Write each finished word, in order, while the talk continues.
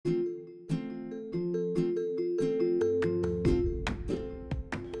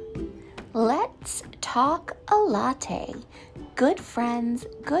talk a latte. Good friends,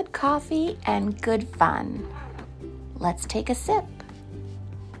 good coffee, and good fun. Let's take a sip.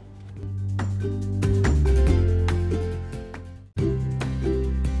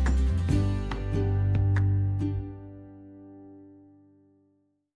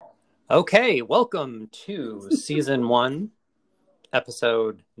 Okay, welcome to season 1,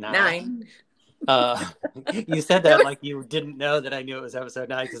 episode 9. You said that like you didn't know that I knew it was episode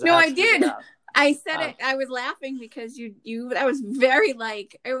 9 because no, I did. I said it. I was laughing because that was very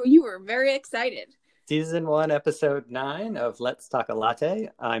you were very excited. Season 1, episode 9 of Let's Talk a Latte.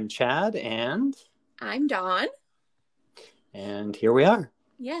 I'm Chad and I'm Dawn. And here we are.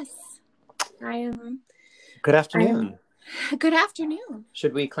 Yes, I am. Good afternoon. Good afternoon.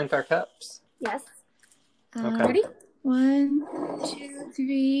 Should we clink our cups? Yes. Okay. Ready? 1, 2,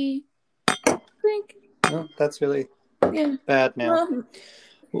 3. Clink. Oh, that's really bad now.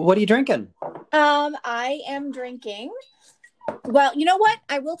 What are you drinking? I am drinking. Well, you know what?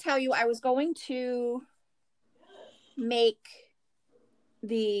 I will tell you, I was going to make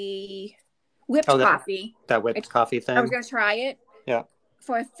the whipped coffee. That whipped coffee thing? I was going to try it. Yeah.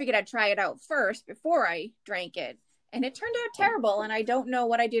 So I figured I'd try it out first before I drank it. And it turned out terrible, and I don't know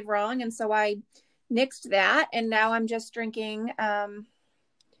what I did wrong. And so I nixed that, and now I'm just drinking the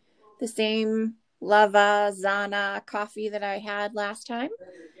same Lava Zana coffee that I had last time.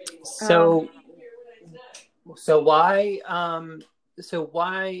 So why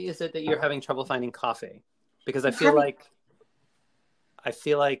is it that you're having trouble finding coffee? Because I feel like,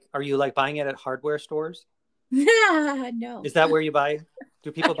 are you like buying it at hardware stores? No. Is that where you buy?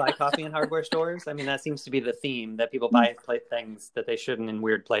 Do people buy coffee in hardware stores? I mean, that seems to be the theme, that people buy things that they shouldn't in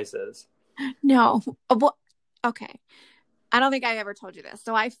weird places. No. Well, okay. I don't think I ever told you this.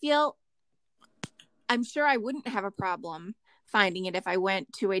 So I'm sure I wouldn't have a problem finding it if I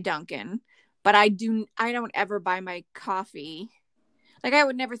went to a Dunkin', but I don't ever buy my coffee. Like, I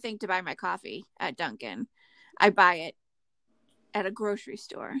would never think to buy my coffee at Dunkin'. I buy it at a grocery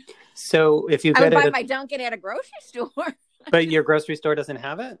store. So if you I would buy my Dunkin' at a grocery store. But your grocery store doesn't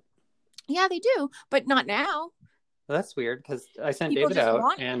have it? Yeah, they do, but not now. Well, that's weird because I sent People David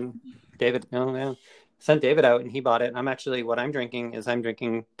out and sent David out and he bought it. What I'm drinking is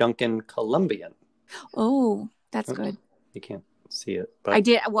Dunkin' Colombian. Oh, that's good. You can't see it, but I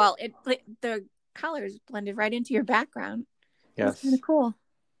did. Well, the colors blended right into your background. Yes, it's kind of cool.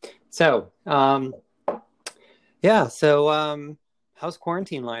 So, how's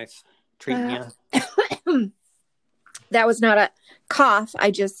quarantine life treating you? That was not a cough.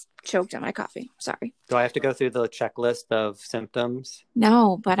 I just choked on my coffee. Sorry. Do I have to go through the checklist of symptoms?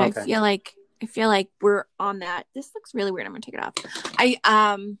 No, but okay. I feel like we're on that. This looks really weird. I'm gonna take it off. I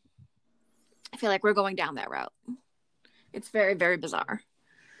feel like we're going down that route. It's very, very bizarre.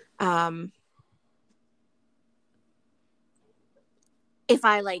 If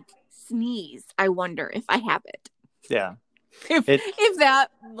I sneeze, I wonder if I have it. Yeah. If that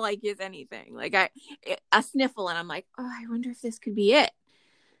is anything, a sniffle and I'm like, oh, I wonder if this could be it.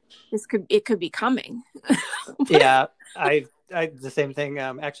 It could be coming. Yeah, I the same thing.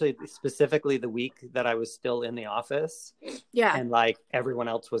 Actually, specifically the week that I was still in the office. Yeah, and everyone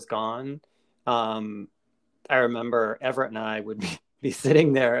else was gone. I remember Everett and I would be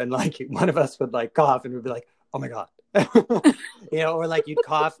sitting there, and one of us would cough, and we'd be like, "Oh my god." Or you'd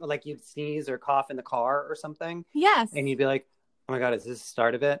cough, or you'd sneeze or cough in the car or something. Yes. And you'd be like, oh my God, is this the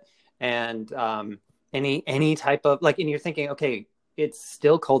start of it? And any type of and you're thinking, okay, it's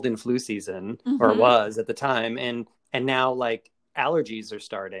still cold and flu season, or it was at the time. And now allergies are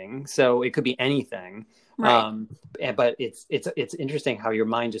starting. So it could be anything. Right. But it's interesting how your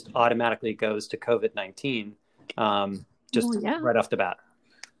mind just automatically goes to COVID-19 right off the bat.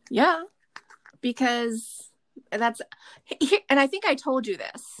 Yeah. Because and I think I told you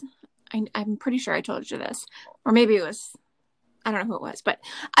this. I'm pretty sure I told you this, or maybe it was, I don't know who it was, but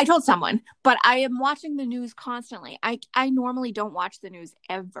I told someone. But I am watching the news constantly. I normally don't watch the news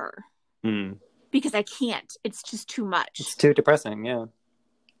ever because I can't. It's just too much. It's too depressing. Yeah.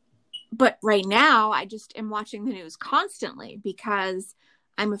 But right now, I just am watching the news constantly because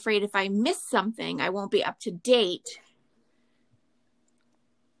I'm afraid if I miss something, I won't be up to date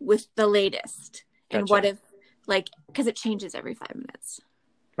with the latest. Gotcha. And what if, because it changes every 5 minutes.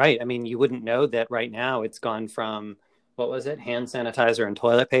 Right. I mean, you wouldn't know that right now it's gone from, what was it, hand sanitizer and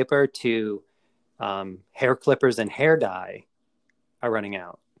toilet paper to hair clippers and hair dye are running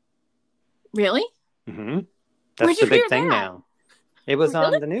out. Really? Mm-hmm. That's the big thing now. It was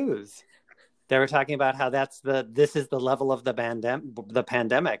on the news. They were talking about how this is the level of the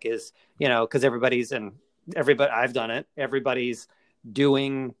pandemic is, because everybody, I've done it. Everybody's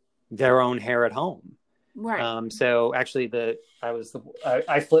doing their own hair at home. Right. So actually,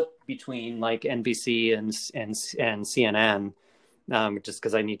 I flipped between like NBC and CNN, just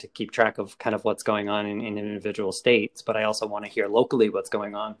because I need to keep track of kind of what's going on in individual states, but I also want to hear locally what's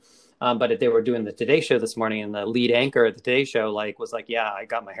going on. But if they were doing the Today Show this morning, and the lead anchor of the Today Show was like, "Yeah, I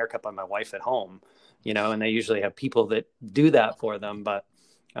got my haircut by my wife at home," and they usually have people that do that for them. But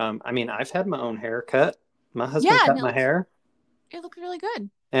I mean, I've had my own haircut. My husband Yeah, cut no, my hair, it looked really good.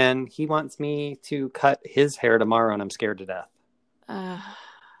 and he wants me to cut his hair tomorrow, and I'm scared to death.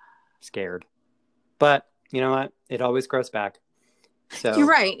 Scared. But you know what? It always grows back. So You're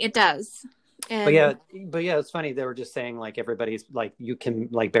right, it does. And but yeah, it's funny. They were just saying like everybody's like you can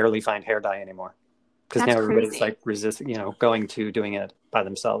like barely find hair dye anymore because now everybody's crazy. like going to doing it by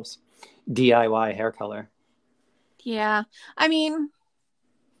themselves. DIY hair color. Yeah, I mean,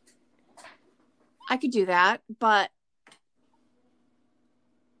 I could do that, but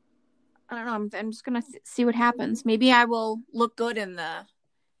I don't know. I'm just gonna see what happens. Maybe I will look good in the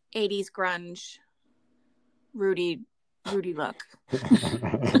 '80s grunge Rudy look.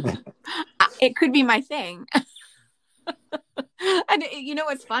 It could be my thing. And you know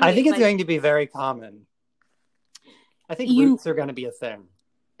what's funny? I think it's going to be very common. I think roots are going to be a thing.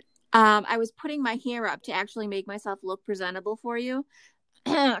 I was putting my hair up to actually make myself look presentable for you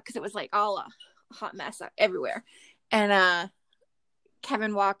because it was like all a hot mess everywhere. And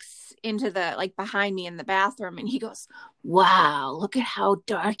Kevin walks into the like behind me in the bathroom and he goes, "Wow, look at how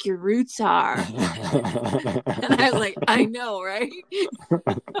dark your roots are." And I was like, "I know, right?"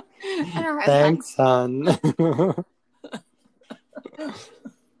 Thanks, son.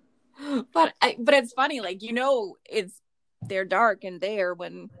 But it's funny, like they're dark and there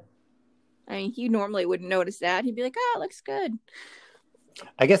when he normally wouldn't notice that. He'd be like, "Oh, it looks good."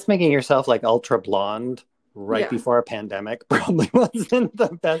 I guess making yourself like ultra blonde before a pandemic probably wasn't the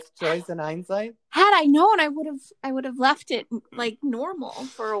best choice in hindsight. Had I known, I would have left it like normal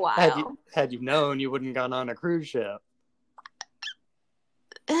for a while. Had you known, you wouldn't gone on a cruise ship.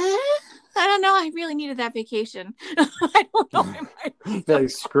 I don't know. I really needed that vacation. I don't know.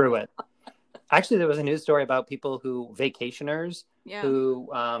 Screw it. Actually, there was a news story about vacationers who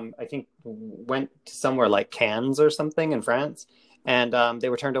I think went to somewhere like Cannes or something in France, and they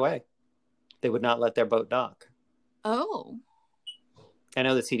were turned away. They would not let their boat dock. Oh. I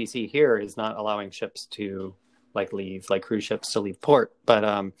know the CDC here is not allowing ships to leave, like cruise ships to leave port. But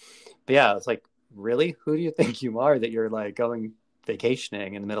yeah, it's like, really? Who do you think you are that you're like going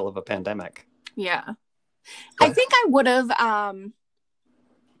vacationing in the middle of a pandemic? Yeah. I think I would have,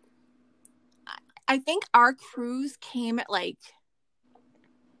 I think our cruise came at like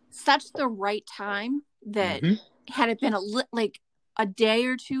such the right time that had it been a day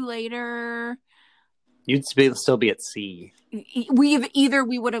or two later, you'd still be at sea. We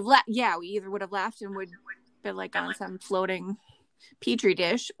would have left. Yeah, we either would have left and would be like on some floating petri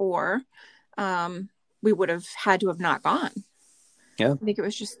dish, or we would have had to have not gone. Yeah, I think it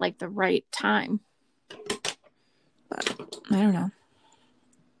was just like the right time. But I don't know.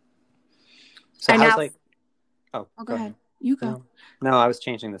 So how's like? Oh, go ahead. You go. No, I was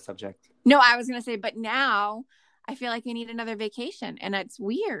changing the subject. No, I was gonna say, but now I feel like I need another vacation, and it's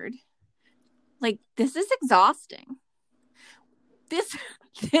weird. Like, this is exhausting. This,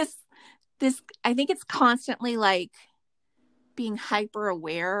 I think it's constantly like being hyper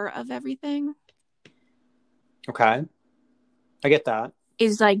aware of everything. Okay. I get that.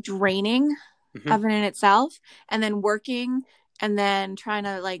 Is like draining of it in itself, and then working, and then trying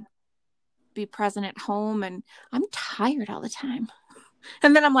to like be present at home, and I'm tired all the time.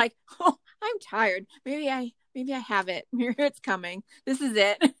 And then I'm like, oh, I'm tired. Maybe I have it. Here it's coming. This is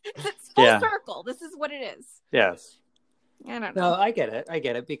it. It's full circle. This is what it is. Yes. I don't know. No, I get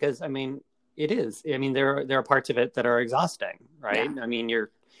it because I mean, it is. I mean, there are parts of it that are exhausting, right? Yeah.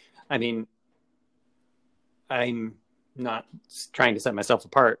 I'm not trying to set myself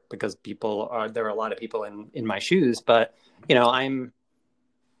apart because there are a lot of people in my shoes, but I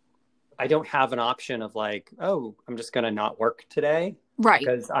don't have an option of like, oh, I'm just going to not work today. Right.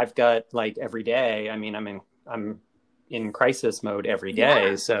 Because I've got like every day, I mean, I'm in crisis mode every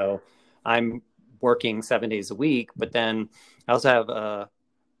day. Yeah. So I'm working 7 days a week, but then I also have a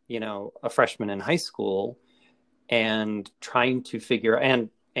freshman in high school and trying to figure, and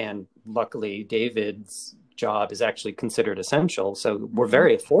luckily David's job is actually considered essential. So we're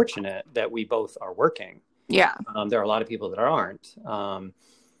very fortunate that we both are working. Yeah. There are a lot of people that aren't.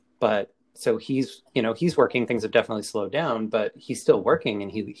 But so he's working, things have definitely slowed down, but he's still working,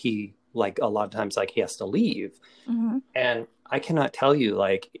 and he like a lot of times, like he has to leave. Mm-hmm. And I cannot tell you,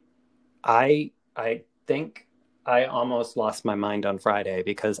 like, I think I almost lost my mind on Friday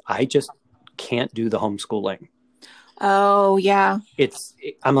because I just can't do the homeschooling. Oh yeah.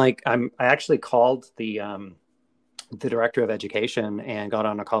 I actually called the director of education and got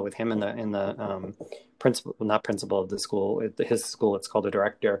on a call with him in the principal, not principal of the school, his school, it's called a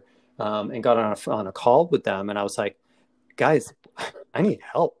director, and got on a call with them. And I was like, guys, I need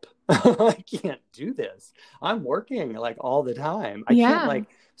help. I can't do this. I'm working like all the time. I can't like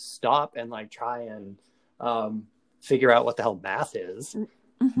stop and like try and figure out what the hell math is,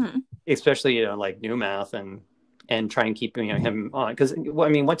 especially, you know, like new math and try and keep, you know, him on. Because I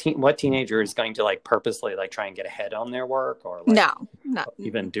mean, what teenager is going to like purposely like try and get ahead on their work or like not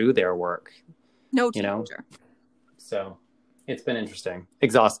even do their work? No teenager. You know? So it's been interesting,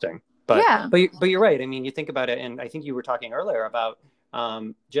 exhausting, but you're right. I mean, you think about it, and I think you were talking earlier about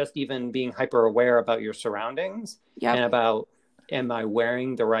just even being hyper aware about your surroundings and about, am I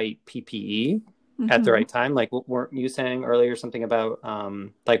wearing the right PPE at the right time? Like, weren't you saying earlier something about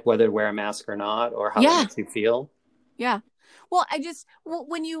like whether to wear a mask or not, or how that makes you feel? Yeah. Well, I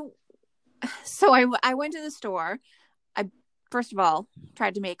went to the store. I first of all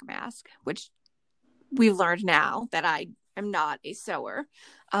tried to make a mask, which we've learned now that I am not a sewer.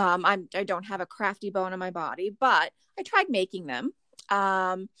 I don't have a crafty bone in my body, but I tried making them.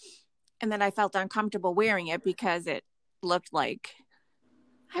 And then I felt uncomfortable wearing it because it looked like,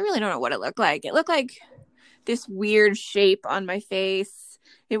 I really don't know what it looked like. It looked like this weird shape on my face.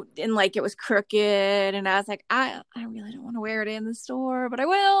 And like it was crooked, and I was like, I really don't want to wear it in the store, but I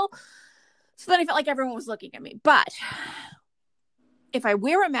will. So then I felt like everyone was looking at me. But if I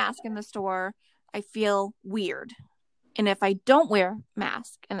wear a mask in the store, I feel weird. And if I don't wear a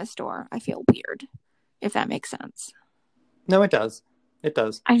mask in the store, I feel weird, if that makes sense. No, it does. It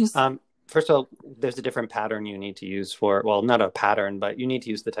does. I just first of all, there's a different pattern you need to use for, well, not a pattern, but you need to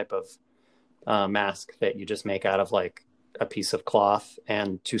use the type of mask that you just make out of like a piece of cloth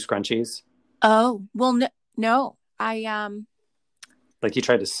and two scrunchies. Oh, well, no. I like you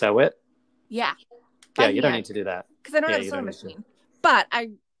tried to sew it. Yeah. Yeah, you don't need to do that because I don't have a sewing machine. But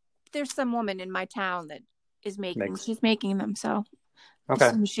there's some woman in my town that is she's making them. So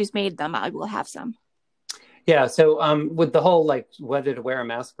as soon as she's made them, I will have some. Yeah. So with the whole like whether to wear a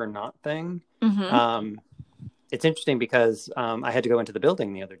mask or not thing, it's interesting because I had to go into the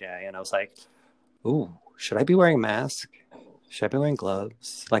building the other day and I was like, ooh, should I be wearing a mask? Should I be wearing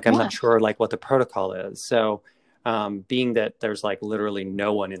gloves? Like, I'm not sure like what the protocol is. So being that there's like literally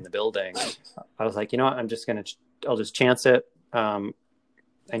no one in the building, I was like, you know what, I'll just chance it. I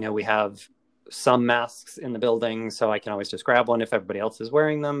know we have some masks in the building, so I can always just grab one if everybody else is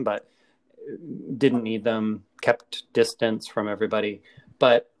wearing them, but didn't need them, kept distance from everybody.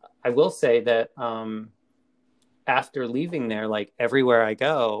 But I will say that after leaving there, like everywhere I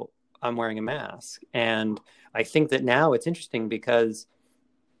go, I'm wearing a mask. And I think that now it's interesting because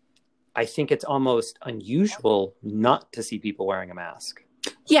I think it's almost unusual not to see people wearing a mask.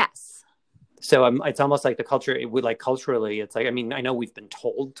 Yes. So it's almost like the culture, it would like culturally, it's like, I mean, I know we've been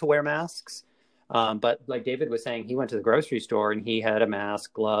told to wear masks, but like David was saying, he went to the grocery store and he had a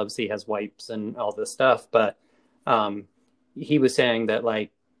mask, gloves, he has wipes and all this stuff. But he was saying that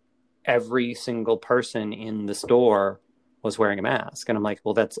like every single person in the store was wearing a mask. And I'm like,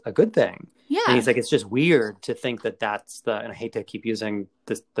 well, that's a good thing. Yeah. And he's like, it's just weird to think that that's and I hate to keep using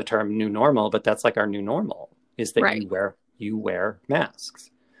the term new normal, but that's like our new normal is that you wear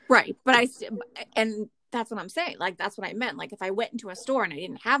masks. Right. But and that's what I'm saying. Like, that's what I meant. Like, if I went into a store and I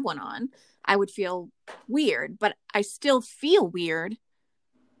didn't have one on, I would feel weird, but I still feel weird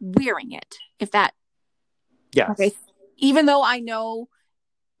wearing it. If that, okay, even though I know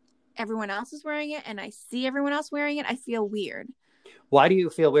everyone else is wearing it and I see everyone else wearing it, I feel weird. Why do you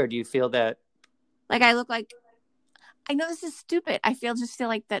feel weird? Do you feel that like I look like, I know this is stupid. I feel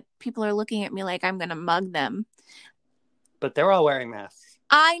like that people are looking at me like I'm going to mug them. But they're all wearing masks.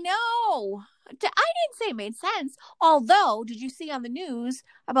 I know. I didn't say it made sense. Although, did you see on the news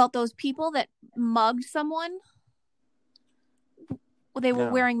about those people that mugged someone? Well, they were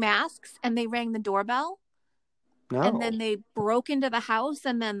wearing masks and they rang the doorbell. No. And then they broke into the house,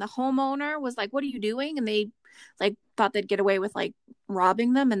 and then the homeowner was like, "What are you doing?" And they like thought they'd get away with like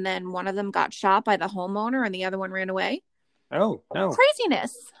robbing them, and then one of them got shot by the homeowner and the other one ran away. Oh, no.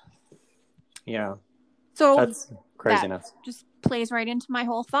 Craziness. Yeah. So that's craziness. That just plays right into my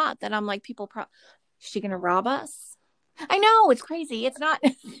whole thought that I'm like, is she going to rob us? I know, it's crazy. It's not.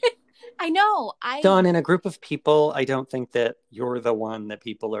 I know. Dawn, in a group of people, I don't think that you're the one that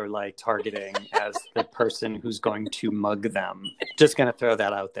people are like targeting as the person who's going to mug them. Just going to throw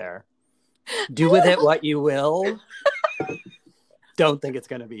that out there. Do with it what you will. Don't think it's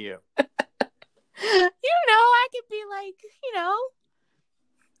going to be you. I could be like,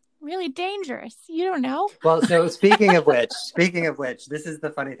 really dangerous. You don't know. Well, so speaking of which, this is the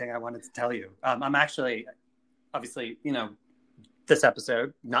funny thing I wanted to tell you. I'm actually, obviously, this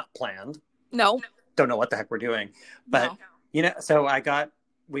episode, not planned. No. Don't know what the heck we're doing. But, so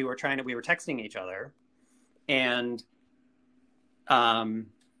we were texting each other and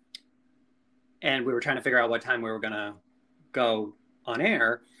we were trying to figure out what time we were going to go on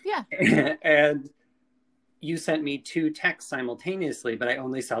air. Yeah. And you sent me 2 texts simultaneously, but I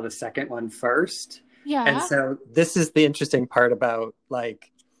only saw the second one first. Yeah. And so this is the interesting part about,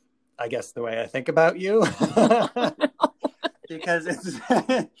 like, I guess the way I think about you. Because this is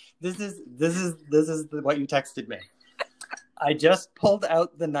what you texted me. I just pulled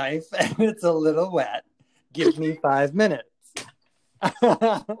out the knife and it's a little wet. Give me 5 minutes.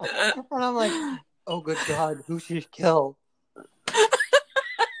 And I'm like, oh, good God, who should she kill?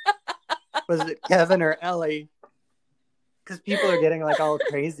 Was it Kevin or Ellie? Because people are getting like all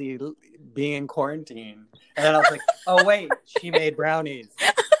crazy being in quarantine. And then I was like, oh, wait, she made brownies.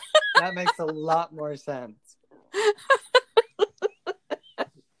 That makes a lot more sense.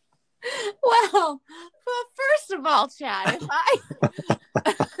 Well, first of all, Chad, if I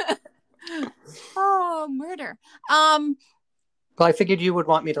oh, murder. Well, I figured you would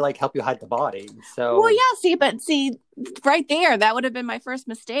want me to like help you hide the body. So well, yeah, see, right there, that would have been my first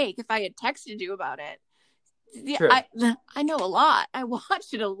mistake if I had texted you about it. True. I know a lot. I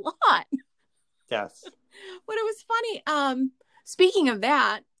watched it a lot. Yes. But it was funny. Speaking of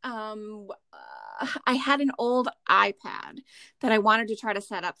that, I had an old iPad that I wanted to try to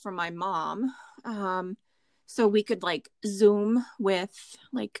set up for my mom, so we could like Zoom with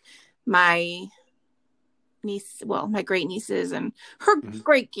like my niece, well, my great nieces and her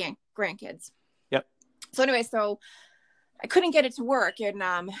great grandkids. Yep. So anyway, so I couldn't get it to work, and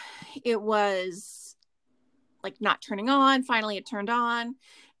it was like not turning on. Finally, it turned on.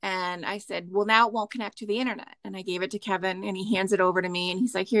 And I said, well, now it won't connect to the internet. And I gave it to Kevin and he hands it over to me and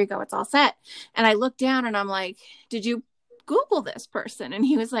he's like, here you go. It's all set. And I looked down and I'm like, did you Google this person? And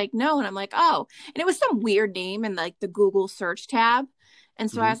he was like, no. And I'm like, oh, and it was some weird name in like the Google search tab.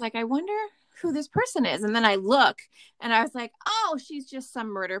 And so I was like, I wonder who this person is. And then I look and I was like, oh, she's just some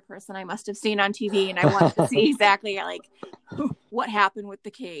murder person I must have seen on TV. And I wanted to see exactly like what happened with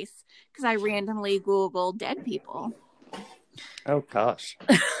the case. Cause I randomly Googled dead people. Oh gosh.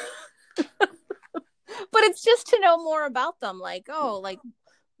 But it's just to know more about them, like, oh, like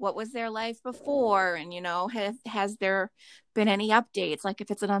what was their life before, and has there been any updates, like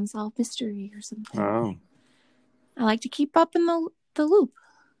if it's an unsolved mystery or something. Oh. I like to keep up in the loop.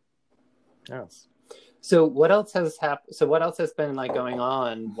 Yes. So what else has happened? So what else has been like going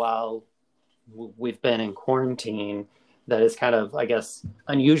on while we've been in quarantine that is kind of, I guess,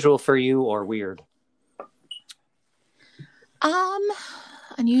 unusual for you or weird?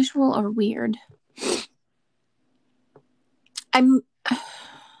 Unusual or weird. The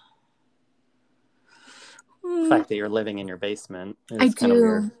fact that you're living in your basement is I kind of do.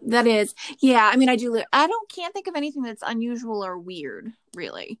 weird. That is. Yeah, I mean, I do. Can't think of anything that's unusual or weird,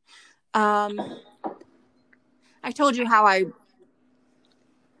 really. I told you how I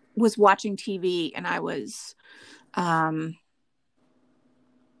was watching TV and I was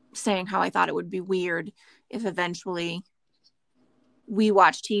saying how I thought it would be weird if eventually we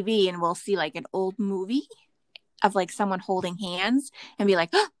watch TV and we'll see like an old movie of like someone holding hands and be like,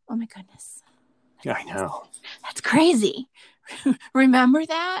 oh my goodness. I know. That's crazy. Remember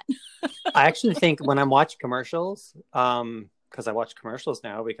that? I actually think when I'm watching commercials, because I watch commercials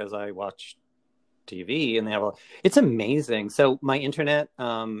now because I watch TV and it's amazing. So my internet,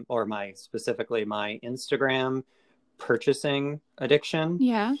 or specifically my Instagram purchasing addiction,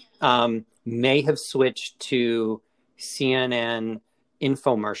 may have switched to CNN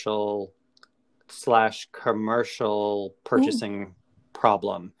infomercial / commercial purchasing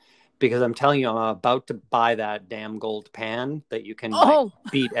problem, because I'm telling you, I'm about to buy that damn gold pan that you can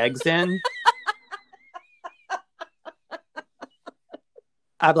beat eggs in.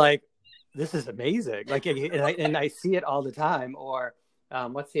 I'm like, this is amazing. Like, and I see it all the time. Or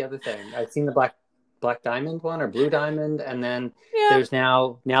what's the other thing? I've seen the black diamond one or blue diamond, and then there's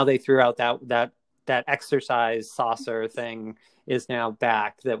now they threw out that exercise saucer thing is now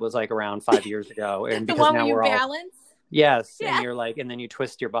back. That was like around 5 years ago, and because the one now where you we're balance. Yes, and you're like, and then you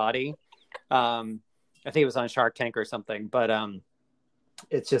twist your body. I think it was on Shark Tank or something, but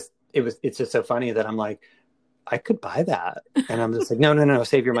it's just so funny that I'm like, I could buy that, and I'm just like, no,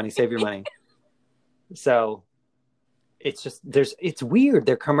 save your money. So it's just it's weird.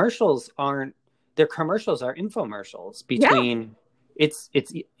 Their commercials are infomercials between. It's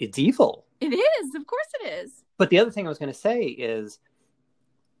evil. It is, of course it is. But the other thing I was going to say is,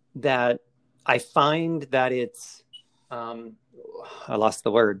 that I find that it's, I lost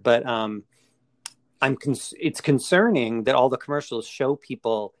the word, but it's concerning that all the commercials show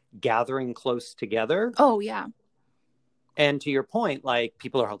people gathering close together. Oh, yeah. And to your point, like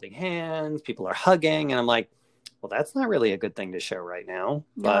people are holding hands, people are hugging. And I'm like, well, that's not really a good thing to show right now.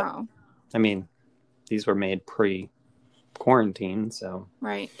 But No. I mean, these were made pre-quarantine. So,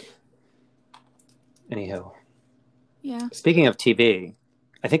 Right. anyhow. Yeah. Speaking of TV,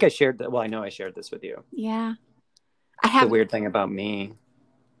 I think I shared that. Well, I know I shared this with you. Yeah. The weird thing about me,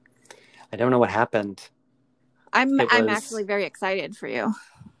 I don't know what happened. I'm actually very excited for you.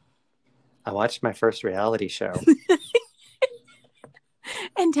 I watched my first reality show.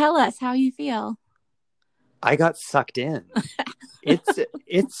 And tell us how you feel. I got sucked in.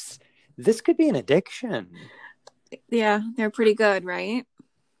 It's this could be an addiction. Yeah, they're pretty good, right?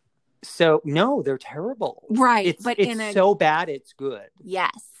 So no, they're terrible. Right. It's so bad it's good.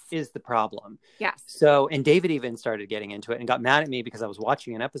 Yes. Is the problem. Yes. So, and David even started getting into it and got mad at me because I was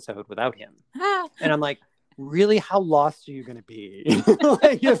watching an episode without him. And I'm like, really, how lost are you going to be?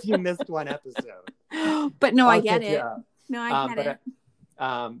 Like if you missed one episode? But no, I get it. No, I get it.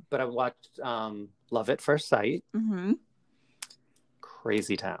 But I watched Love at First Sight. Mm-hmm.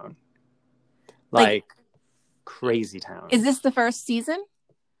 Crazy town. Like crazy town. Is this the first season?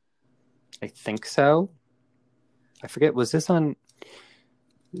 I think so. I forget.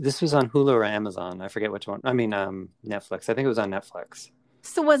 This was on Hulu or Amazon. I forget which one. I mean, Netflix. I think it was on Netflix.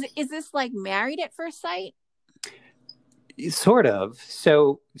 So is this like Married at First Sight? Sort of.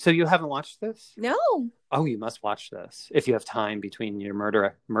 So you haven't watched this? No. Oh, you must watch this if you have time between your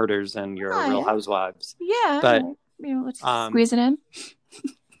murders and your Real Housewives. Yeah. But let's squeeze it in.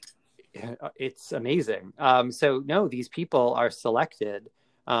 It's amazing. So no, these people are selected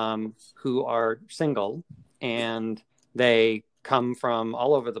who are single, and they come from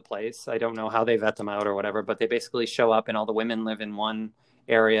all over the place. I don't know how they vet them out or whatever, but they basically show up and all the women live in one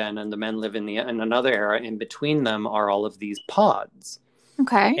area and then the men live in another area. In between them are all of these pods.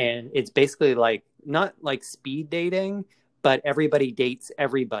 Okay. And it's basically like, not like speed dating, but everybody dates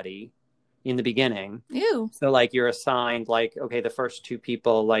everybody in the beginning. Ew. So like you're assigned like, okay, the first two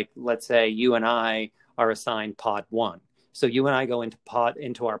people, like let's say you and I are assigned pod 1. So you and I go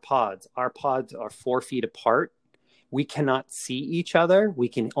into our pods. Our pods are 4 feet apart. We cannot see each other. We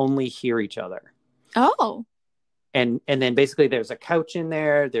can only hear each other. Oh. And then basically there's a couch in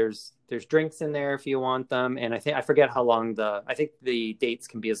there. There's drinks in there if you want them. And I forget how long I think the dates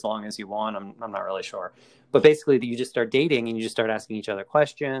can be as long as you want. I'm not really sure. But basically you just start dating and you just start asking each other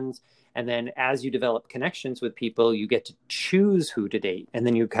questions. And then as you develop connections with people, you get to choose who to date. And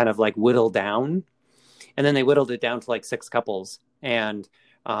then you kind of like whittle down. And then they whittled it down to like 6 couples. And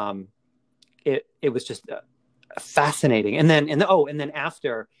it was just fascinating. And then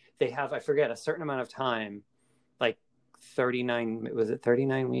after they have, I forget, a certain amount of time, like 39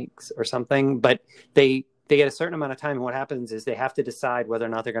 weeks or something, but they get a certain amount of time. And what happens is they have to decide whether or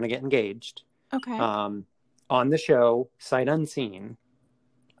not they're going to get engaged. Okay. On the show, sight unseen.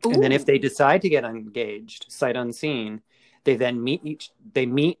 Ooh. And then if they decide to get engaged, sight unseen, they then meet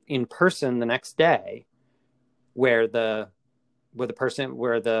in person the next day, where the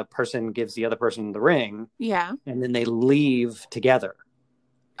person gives the other person the ring. Yeah. And then they leave together.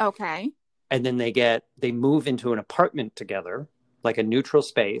 Okay. And then they move into an apartment together, like a neutral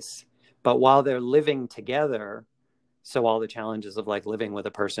space. But while they're living together, so all the challenges of like living with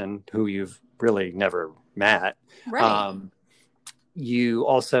a person who you've really never met, right. You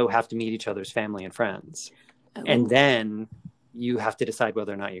also have to meet each other's family and friends. Oh. And then you have to decide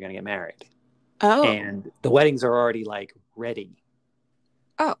whether or not you're going to get married. Oh. And the weddings are already like ready.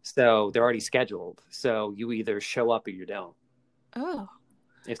 Oh. So they're already scheduled. So you either show up or you don't. Oh.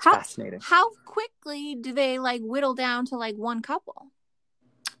 It's fascinating. How quickly do they like whittle down to like one couple?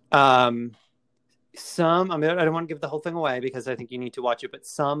 Some, I mean, I don't want to give the whole thing away because I think you need to watch it, but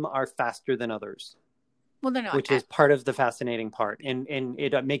some are faster than others. Well, they're not. Which is part of the fascinating part. And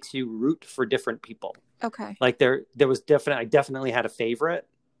it makes you root for different people. Okay. Like there was I definitely had a favorite.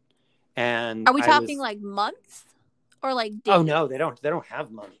 And are we talking like months or like days? Oh no, they don't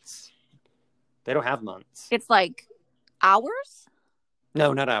have months. They don't have months. It's like hours?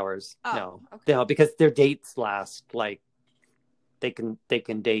 No, not hours. Oh, no. Okay. No, because their dates last like they can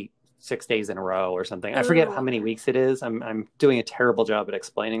date 6 days in a row or something. I forget how many weeks it is. I'm doing a terrible job at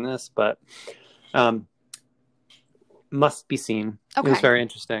explaining this, but must be seen. Okay. It was very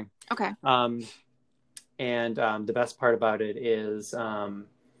interesting. Okay. And the best part about it is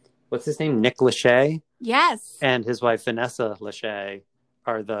what's his name? Nick Lachey. Yes. And his wife Vanessa Lachey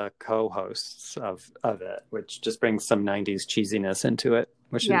are the co-hosts of it, which just brings some 90s cheesiness into it,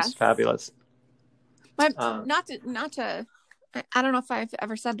 which is fabulous. But not to I don't know if I've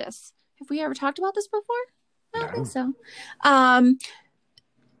ever said this. Have we ever talked about this before? I don't think so.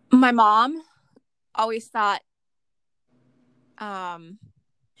 My mom always thought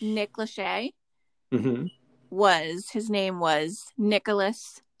Nick Lachey his name was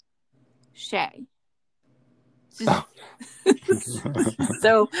Nicholas Shea. So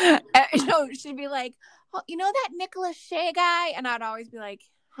she'd be like, oh, you know that Nicholas Shea guy? And I'd always be like,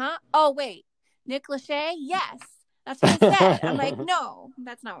 huh? Oh, wait, Nick Lachey? Yes. That's what I said. I'm like, no,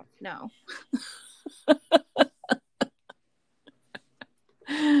 that's not, no.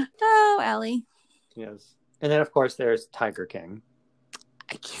 Oh, Ellie. Yes. And then, of course, there's Tiger King.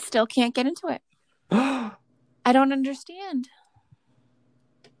 I still can't get into it. I don't understand.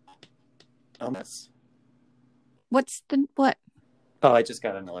 What? Oh, I just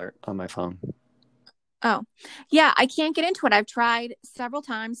got an alert on my phone. Oh, yeah, I can't get into it. I've tried several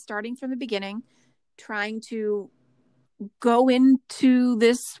times, starting from the beginning, trying to go into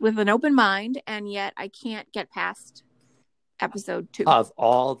this with an open mind, and yet I can't get past episode 2. Of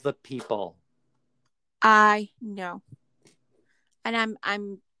all the people. I know. And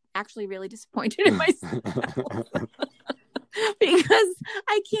I'm actually really disappointed in myself. Because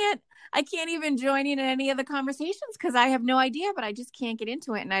I can't even join in any of the conversations because I have no idea, but I just can't get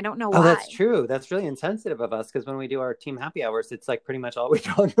into it, and I don't know why. Oh, that's true. That's really insensitive of us, because when we do our team happy hours, it's like pretty much all we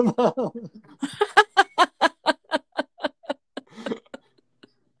talk about.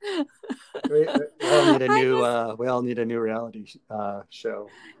 we all need a new reality show.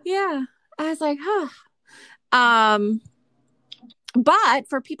 Yeah, I was like, but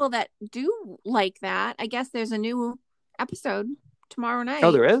for people that do like that, I guess there's a new episode tomorrow night.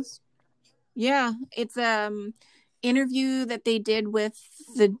 Oh, there is? Yeah, it's interview that they did with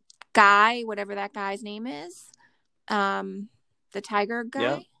the guy, whatever that guy's name is, the tiger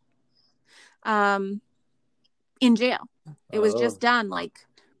guy, in jail. It was just done like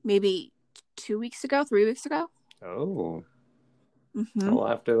maybe 3 weeks ago. Oh, mm-hmm. We'll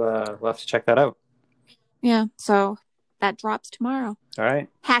have to check that out. Yeah, so that drops tomorrow. All right.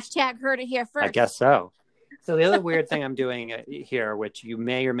 Hashtag heard it here first. I guess so. So the other weird thing I'm doing here, which you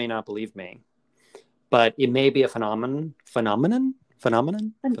may or may not believe me, but it may be a phenomenon.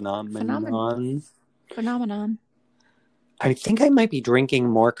 I think I might be drinking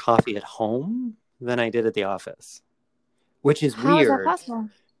more coffee at home than I did at the office, which is weird. How is that possible?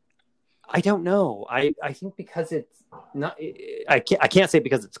 I don't know. I think because it's not. I can't say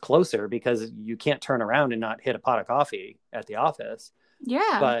because it's closer, because you can't turn around and not hit a pot of coffee at the office.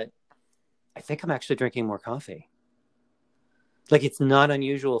 Yeah. But I think I'm actually drinking more coffee. Like, it's not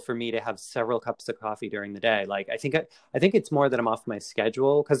unusual for me to have several cups of coffee during the day. Like, I think it's more that I'm off my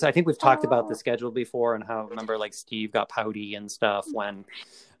schedule, because I think we've talked about the schedule before, and how, remember, like, Steve got pouty and stuff when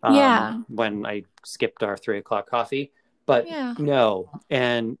I skipped our 3:00 coffee. But no,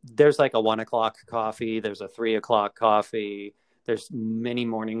 and there's like a 1:00 coffee, there's a 3:00 coffee, there's many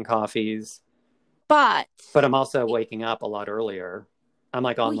morning coffees. But I'm also waking up a lot earlier. I'm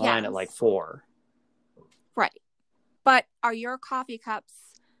like online at like 4. Right. But are your coffee cups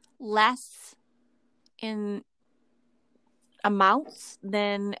less in amounts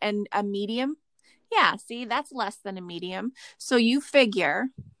than a medium? Yeah, see, that's less than a medium. So you figure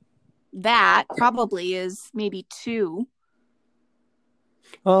that probably is maybe 2.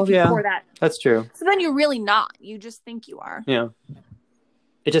 Oh, yeah, that's true. So then you're really not. You just think you are. Yeah.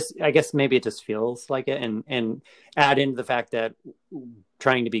 I guess maybe it just feels like it, and add into the fact that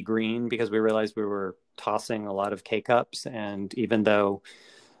trying to be green, because we realized we were tossing a lot of K-cups, and even though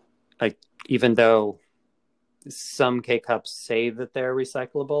some K-cups say that they're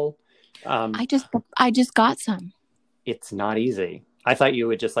recyclable, I just got some. It's not easy. I thought you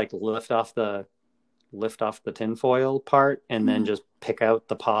would just like lift off the tinfoil part and then just pick out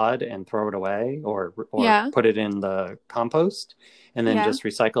the pod and throw it away, or put it in the compost and then just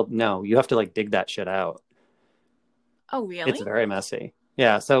recycle. No, you have to like dig that shit out. Oh, really? It's very messy.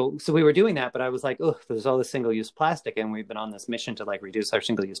 Yeah. So we were doing that, but I was like, oh, there's all this single-use plastic, and we've been on this mission to like reduce our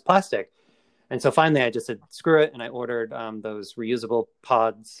single-use plastic. And so finally I just said, screw it. And I ordered those reusable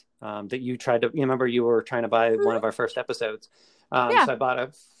pods that you tried to, you remember you were trying to buy one of our first episodes. So I bought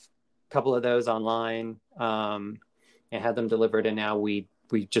a couple of those online and had them delivered. And now we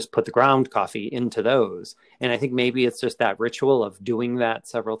just put the ground coffee into those. And I think maybe it's just that ritual of doing that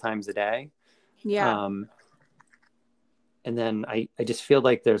several times a day. Yeah. And then I just feel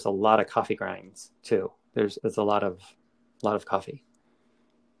like there's a lot of coffee grinds too. There's a lot of coffee.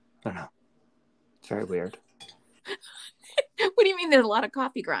 I don't know. It's very weird. What do you mean there's a lot of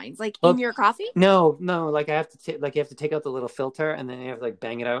coffee grinds? Like Well, in your coffee? No, like I have to like you have to take out the little filter and then you have to like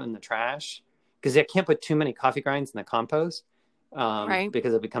bang it out in the trash because I can't put too many coffee grinds in the compost Right. because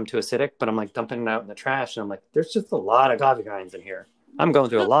it'll become too acidic. But I'm like dumping it out in the trash and I'm like, there's just a lot of coffee grinds in here. I'm going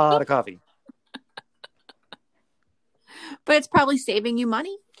through a lot of coffee. But it's probably saving you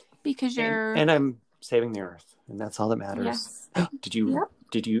money because you're And I'm saving the earth, and that's all that matters. Yes. Did you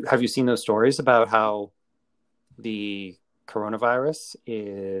have you seen those stories about how the coronavirus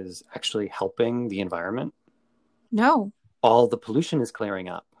is actually helping the environment? No. All the pollution is clearing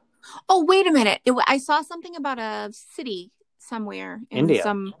up. Oh, wait a minute. I saw something about a city somewhere in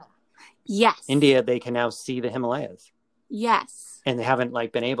India. Yes. India, they can now see the Himalayas. Yes. And they haven't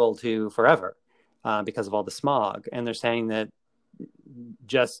like been able to forever because of all the smog. And they're saying that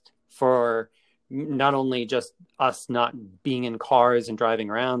just for not only just us not being in cars and driving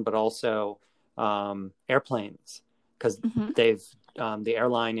around, but also airplanes, because they've the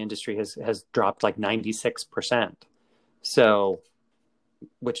airline industry has dropped like 96%. So,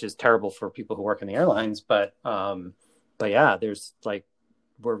 which is terrible for people who work in the airlines, but yeah, there's like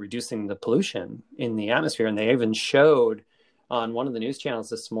we're reducing the pollution in the atmosphere, and they even showed on one of the news channels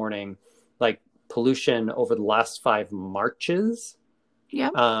this morning like pollution over the last 5 marches. Yeah.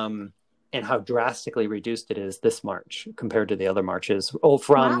 And how drastically reduced it is this March compared to the other marches. Oh,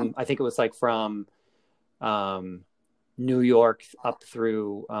 from wow. I think it was like from New York up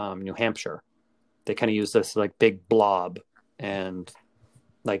through New Hampshire. They kind of use this like big blob, and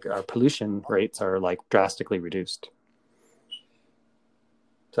like our pollution rates are like drastically reduced.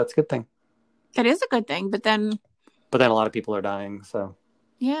 So that's a good thing. That is a good thing, but then a lot of people are dying. So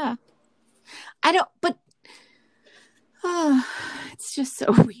yeah, it's just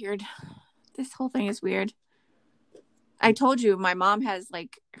so weird. This whole thing is weird. I told you my mom has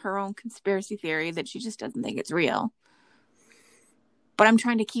like her own conspiracy theory that she just doesn't think it's real. But I'm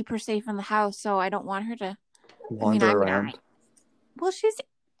trying to keep her safe in the house, so I don't want her to wander around. Well, she's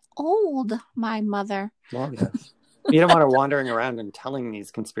old, my mother. Well, yes. You don't want her wandering around and telling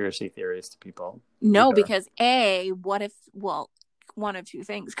these conspiracy theories to people. No, either. Because what if, one of two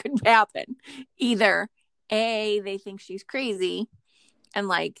things could happen. Either A, they think she's crazy and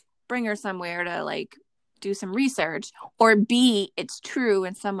like bring her somewhere to like do some research, or B, it's true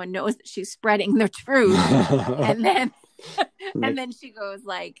and someone knows that she's spreading the truth and then and then she goes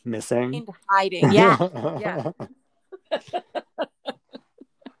like missing into hiding. Yeah.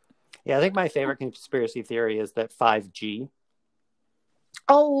 Yeah, I think my favorite conspiracy theory is that 5G.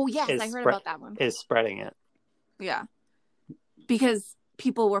 Oh yes, I heard about that one. Is spreading it. Yeah, because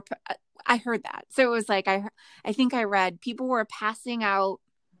people were. I heard that, so it was like I think I read people were passing out.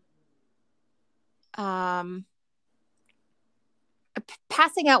 Passing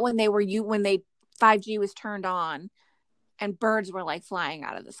out when 5G was turned on, and birds were like flying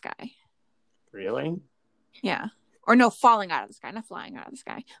out of the sky. Really? Yeah. Or no, falling out of the sky, not flying out of the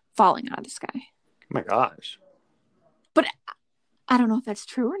sky, falling out of the sky. Oh my gosh. But I don't know if that's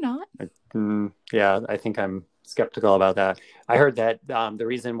true or not. Yeah, I think I'm skeptical about that. I heard that the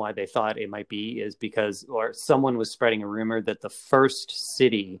reason why they thought it might be is because, or someone was spreading a rumor that the first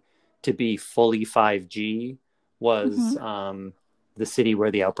city to be fully 5G was the city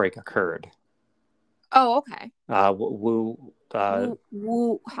where the outbreak occurred. Oh, okay.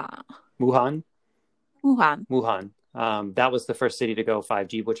 Wuhan. Wuhan. That was the first city to go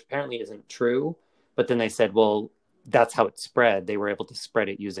 5G, which apparently isn't true. But then they said, well, that's how it spread. They were able to spread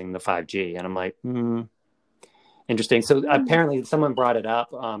it using the 5G. And I'm like, interesting. So apparently someone brought it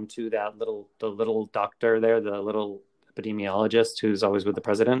up to the little doctor there, the little epidemiologist who's always with the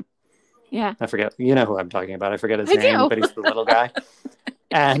president. Yeah. I forget. You know who I'm talking about. I forget his name, but he's the little guy.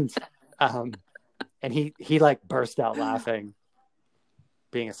 And he like burst out laughing.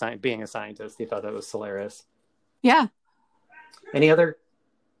 Being a scientist, he thought that was hilarious. Yeah. Any other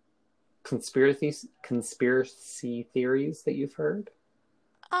conspiracy theories that you've heard?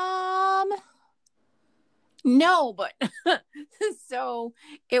 No, but so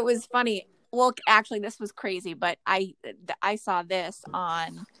it was funny. Well, actually, this was crazy, but I saw this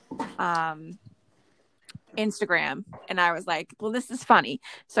on Instagram, and I was like, "Well, this is funny."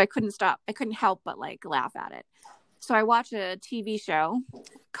 So I couldn't stop. I couldn't help but like laugh at it. So I watched a TV show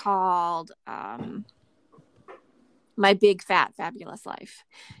called My Big Fat Fabulous Life.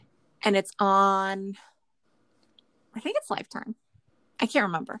 And it's on, I think it's Lifetime. I can't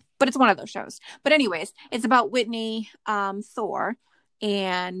remember, but it's one of those shows. But anyways, it's about Whitney Thore.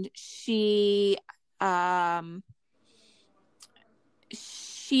 And she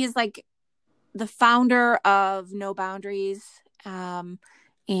is like the founder of No Boundaries. And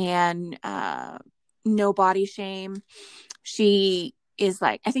no body shame. She is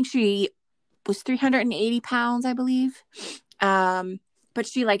like, I think she was 380 pounds, I believe. But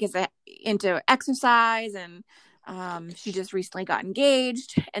she like is into exercise, and she just recently got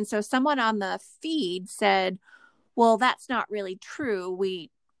engaged. And so someone on the feed said, well, that's not really true.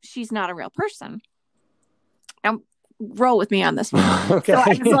 She's not a real person. Now, roll with me on this one. Okay. So I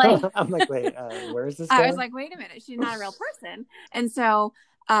was like, I'm like, wait, where is this going? I was like, wait a minute, she's not a real person. And so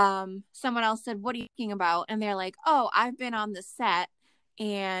someone else said, what are you talking about? And they're like, oh, I've been on the set,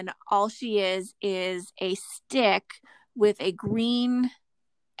 and all she is a stick with a green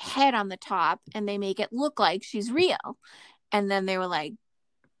head on the top, and they make it look like she's real. And then they were like,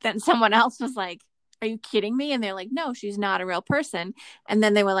 then someone else was like, are you kidding me? And they're like, no, she's not a real person. And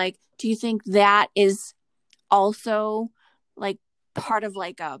then they were like, do you think that is also like part of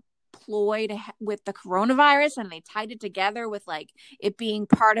like a ploy with the coronavirus? And they tied it together with like it being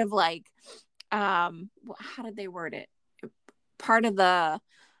part of like how did they word it, part of the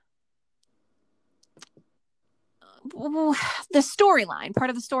storyline,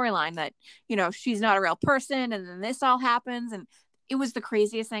 part of the storyline that, you know, she's not a real person, and then this all happens. And it was the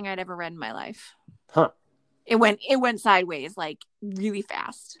craziest thing I'd ever read in my life. It went sideways like really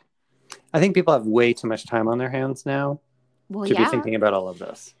fast. I think people have way too much time on their hands now to be thinking about all of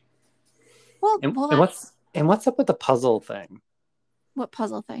this. And what's up with the puzzle thing? What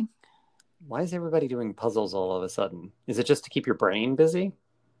puzzle thing? Why is everybody doing puzzles all of a sudden? Is it just to keep your brain busy?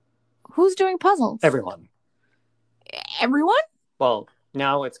 Who's doing puzzles? Everyone. Well,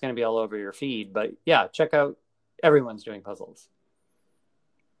 now it's going to be all over your feed, but yeah, check out, everyone's doing puzzles.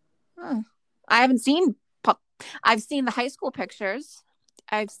 I haven't seen. I've seen the high school pictures.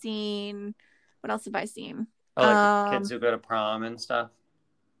 I've seen. What else have I seen? Oh, like kids who go to prom and stuff.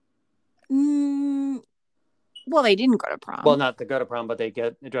 Well, they didn't go to prom. Well, not to go to prom, but they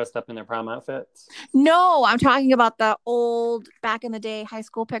get dressed up in their prom outfits. No, I'm talking about the old back in the day high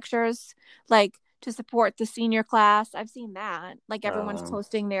school pictures, like to support the senior class. I've seen that. Like everyone's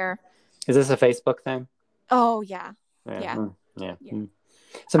posting their. Is this a Facebook thing? Oh yeah. Yeah.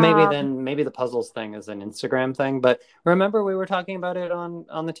 So maybe the puzzles thing is an Instagram thing. But remember, we were talking about it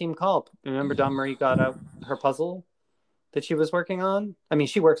on the team call. Remember, Dawn Marie got out her puzzle that she was working on. I mean,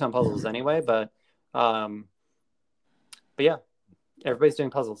 she works on puzzles anyway, but yeah, everybody's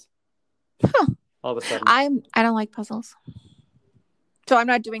doing puzzles. All of a sudden, I don't like puzzles, so I'm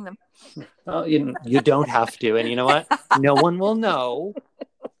not doing them. Oh, you don't have to, and you know what? No one will know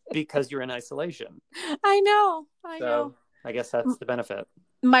because you're in isolation. I know. I guess that's the benefit.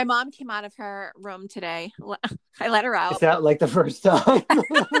 My mom came out of her room today. I let her out. Is that like the first time?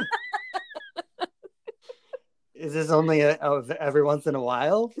 Is this only a every once in a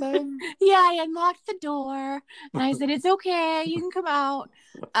while thing? Yeah, I unlocked the door and I said, it's okay, you can come out.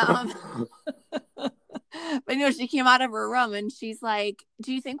 But no, she came out of her room and she's like,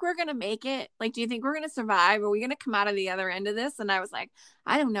 do you think we're going to make it? Like, do you think we're going to survive? Are we going to come out of the other end of this? And I was like,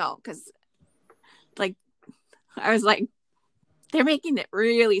 I don't know. Because like, I was like, they're making it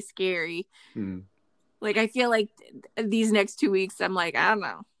really scary. Like, I feel like these next 2 weeks, I'm like, I don't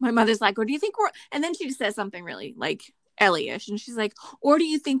know. My mother's like, or do you think and then she just says something really like Ellie-ish. And she's like, or do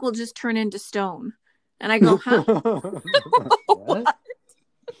you think we'll just turn into stone? And I go, huh? What?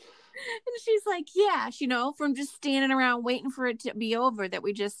 And she's like, yeah, you know, from just standing around waiting for it to be over, that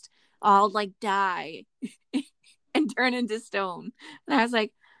we just all like die and turn into stone. And I was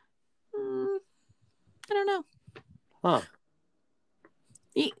like, I don't know. Huh.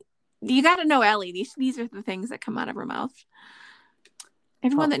 You got to know Ellie. These are the things that come out of her mouth.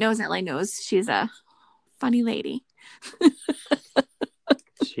 Everyone that knows Ellie knows she's a funny lady.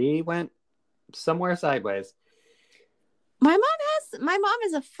 She went somewhere sideways. My mom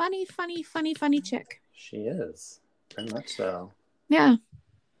is a funny chick. She is. Very much so. Yeah.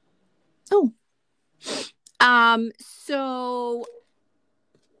 Oh. So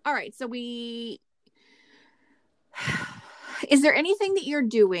all right, so is there anything that you're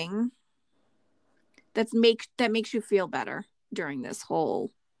doing that makes you feel better during this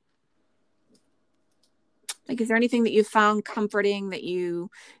whole, like, is there anything that you found comforting that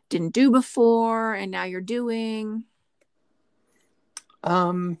you didn't do before and now you're doing?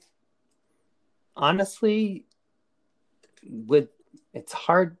 Honestly, it's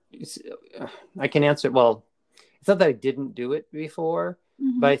hard. I can answer it. Well, it's not that I didn't do it before,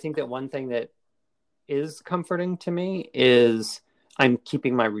 but I think that one thing that is comforting to me is I'm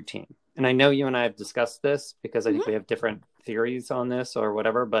keeping my routine. And I know you and I have discussed this because I think we have different theories on this or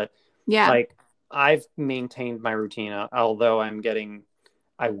whatever, but yeah, like I've maintained my routine, although I'm getting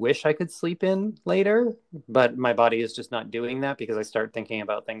I wish I could sleep in later, but my body is just not doing that because I start thinking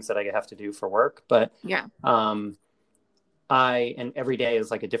about things that I have to do for work. But Yeah. and every day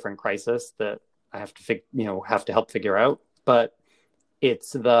is like a different crisis that I have to have to help figure out. But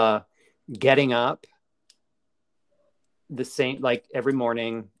it's the getting up the same, like every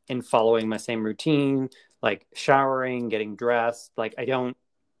morning and following my same routine, like showering, getting dressed. Like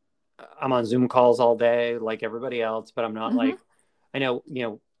I'm on Zoom calls all day like everybody else, but I'm not like, I know,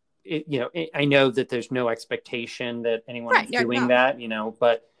 I know that there's no expectation that anyone is doing that,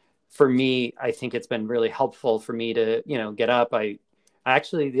 but for me, I think it's been really helpful for me to, get up. I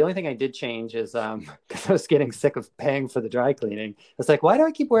actually, the only thing I did change is, because I was getting sick of paying for the dry cleaning. It's like, why do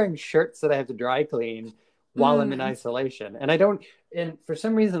I keep wearing shirts that I have to dry clean while I'm in isolation? And for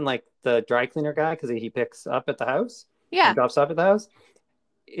some reason, like the dry cleaner guy, because he picks up at the house, he drops off at the house.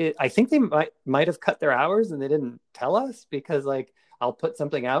 I think they might have cut their hours and they didn't tell us, because like I'll put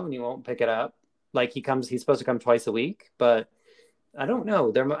something out and he won't pick it up. Like he's supposed to come twice a week, but I don't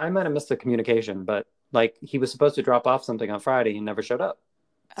know. I might have missed the communication, but like he was supposed to drop off something on Friday and never showed up.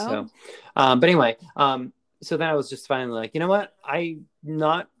 So, but anyway, so then I was just finally like, you know what? I'm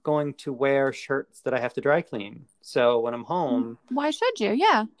not going to wear shirts that I have to dry clean. So when I'm home, why should you?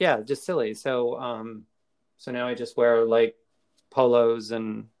 Yeah. Yeah. Just silly. So, so now I just wear like polos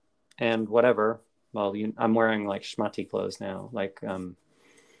and whatever. Well, I'm wearing like schmutty clothes now. Like, I'm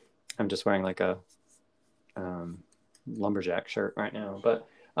just wearing like a, lumberjack shirt right now, but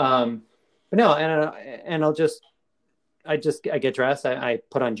no, and I get dressed. I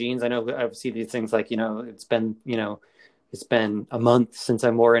put on jeans. I know I see these things like, it's been a month since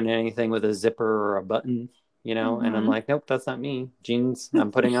I'm worn anything with a zipper or a button, and I'm like, nope, that's not me. Jeans.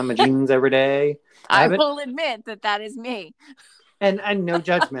 I'm putting on my jeans every day. I will admit that is me. And no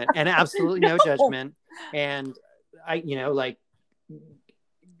judgment, and absolutely no judgment. And I, like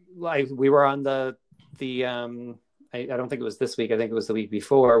we were on the I don't think it was this week. I think it was the week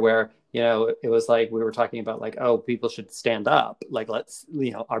before, where, it was like, we were talking about like, oh, people should stand up. Like, let's,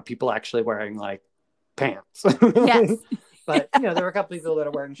 are people actually wearing like pants? Yes. But, there were a couple people that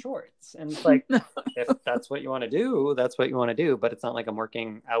are wearing shorts, and it's like, if that's what you want to do, that's what you want to do. But it's not like I'm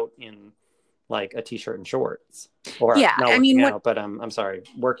working out in like a t-shirt and shorts, or I'm sorry,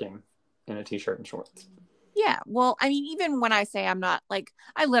 working in a t-shirt and shorts. Yeah. Well, I mean, even when I say I'm not, like,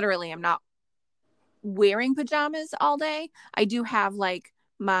 I literally am not wearing pajamas all day. I do have like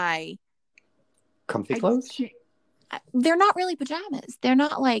my comfy clothes. They're not really pajamas. They're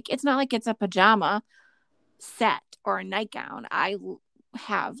not like, it's not like it's a pajama set or a nightgown. I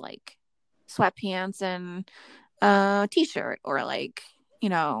have like sweatpants and a t-shirt, or like,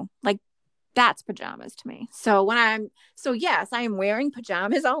 like that's pajamas to me. So yes, I am wearing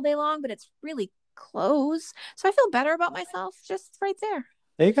pajamas all day long, but it's really clothes. So I feel better about myself just right there.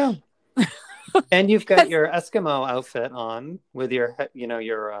 There you go. And you've got your Eskimo outfit on with your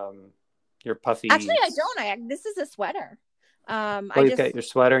puffy. Actually, I don't. This is a sweater. You've got your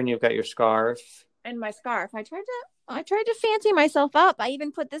sweater and you've got your scarf. And my scarf. I tried to fancy myself up. I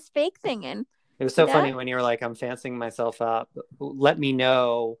even put this fake thing in. It was so funny when you were like, I'm fancying myself up. Let me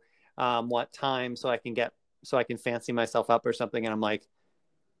know what time so I can fancy myself up or something. And I'm like,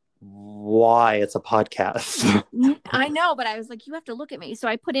 why? It's a podcast. I know, but I was like, you have to look at me. So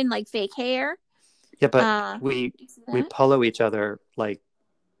I put in like fake hair. Yeah, but we polo each other like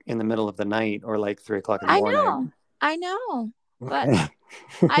in the middle of the night or like 3:00 in the morning. I know. But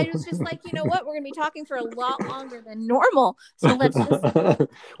I was just like, you know what? We're going to be talking for a lot longer than normal. So let's just.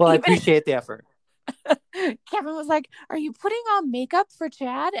 Well, I appreciate the effort. Kevin was like, are you putting on makeup for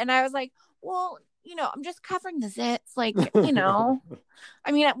Chad? And I was like, well, I'm just covering the zits. Like,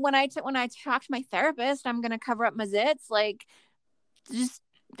 I mean, when I talk to my therapist, I'm going to cover up my zits. Like, just,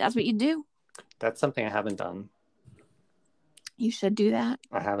 that's what you do. That's something I haven't done. You should do that.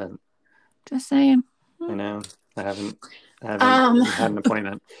 I haven't. Just saying. I know. I haven't had an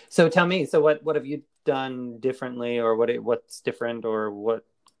appointment. So tell me, what have you done differently, or what's different, or what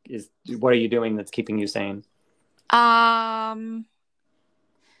are you doing that's keeping you sane?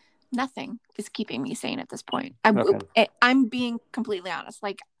 Nothing is keeping me sane at this point. I'm being completely honest.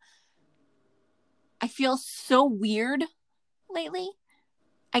 Like, I feel so weird lately.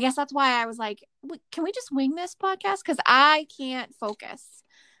 I guess that's why I was like, can we just wing this podcast? Because I can't focus,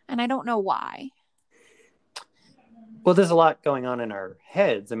 and I don't know why. Well, there's a lot going on in our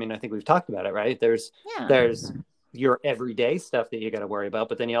heads. I mean, I think we've talked about it, right? There's your everyday stuff that you got to worry about,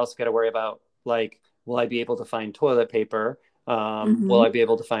 but then you also got to worry about, like, will I be able to find toilet paper? Will I be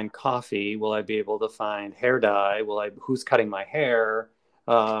able to find coffee? Will I be able to find hair dye? Who's cutting my hair?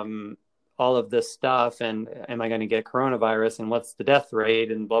 All all of this stuff, and am I going to get coronavirus, and what's the death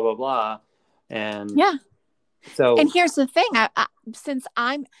rate, and blah blah blah. And Yeah. so, and here's the thing, since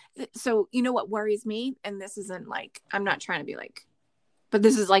I'm, so you know what worries me, and this isn't like, I'm not trying to be like, but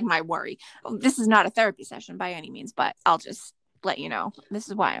this is like my worry. This is not a therapy session by any means, but I'll just let you know, this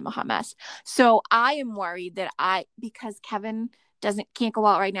is why I'm a hot mess. So I am worried that because Kevin can't go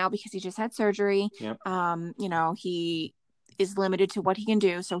out right now because he just had surgery. Yep. You know, he is limited to what he can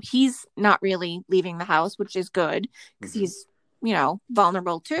do. So he's not really leaving the house, which is good because he's, you know,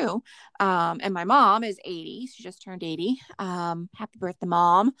 vulnerable too. And my mom is 80. She just turned 80. Happy birthday,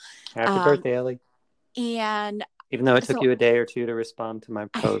 Mom. Happy birthday, Ellie. And even though it took you a day or two to respond to my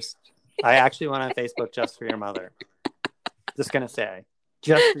post, I actually went on Facebook just for your mother. Just going to say,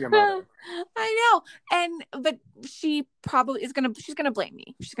 just for your mother. I know. But she probably she's going to blame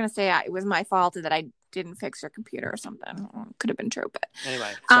me. She's going to say it was my fault that I didn't fix her computer or something. Could have been true, but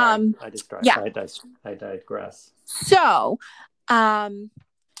anyway, sorry. I digress. So, I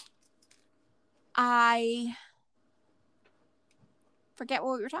forget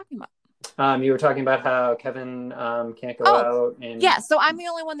what we were talking about. You were talking about how Kevin can't go out. And yeah, so I'm the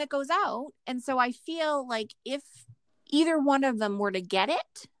only one that goes out. And so I feel like if either one of them were to get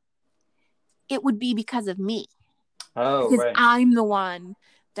it, it would be because of me. Oh, because right. I'm the one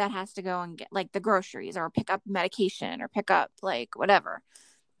that has to go and get like the groceries or pick up medication or pick up like whatever.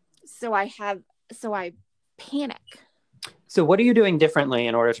 So I panic. So what are you doing differently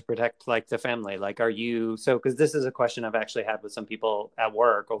in order to protect like the family? Like, are you, because this is a question I've actually had with some people at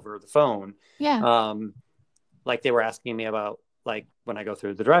work over the phone. Yeah. Like they were asking me about like when I go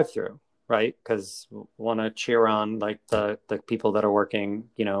through the drive-through, right? Because want to cheer on like the people that are working,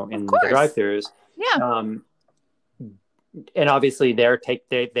 you know, in the drive-throughs. Yeah. And obviously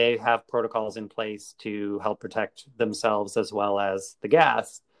they have protocols in place to help protect themselves as well as the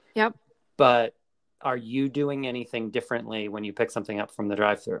guests. Yep. But are you doing anything differently when you pick something up from the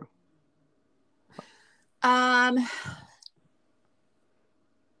drive-thru?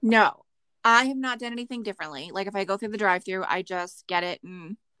 No, I have not done anything differently. Like if I go through the drive-thru, I just get it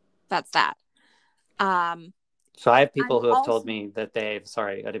and that's that. So I have people who have told me that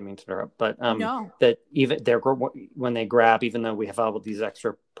sorry, I didn't mean to interrupt, but no. that even when they grab, even though we have all of these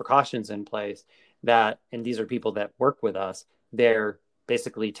extra precautions in place, and these are people that work with us, they're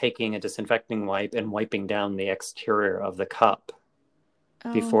basically taking a disinfecting wipe and wiping down the exterior of the cup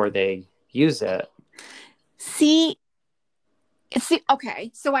before they use it. See,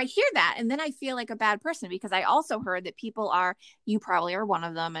 okay. So I hear that. And then I feel like a bad person because I also heard that you probably are one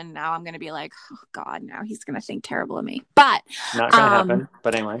of them. And now I'm going to be like, oh God, now he's going to think terrible of me. But not going to happen.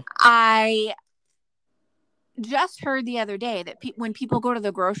 But anyway, I just heard the other day that when people go to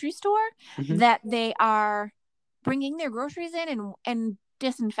the grocery store, that they are bringing their groceries in and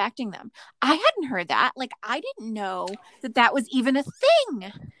disinfecting them. I hadn't heard that. Like, I didn't know that was even a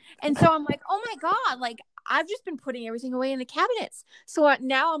thing. And so I'm like, oh my God, like I've just been putting everything away in the cabinets. So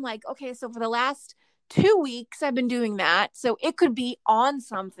now I'm like, okay, so for the last 2 weeks, I've been doing that. So it could be on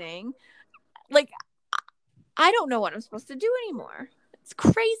something. Like, I don't know what I'm supposed to do anymore. It's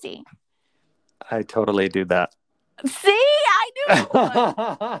crazy. I totally do that. See, I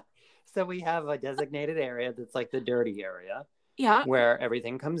do. So we have a designated area that's like the dirty area. Yeah. Where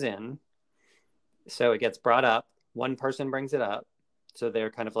everything comes in. So it gets brought up. One person brings it up. So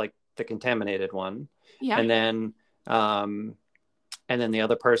they're kind of like the contaminated one. Yeah. And then the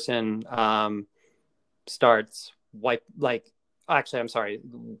other person starts actually, I'm sorry.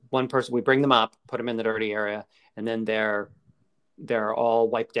 One person, we bring them up, put them in the dirty area, and then they're all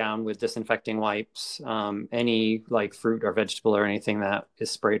wiped down with disinfecting wipes. Any like fruit or vegetable or anything that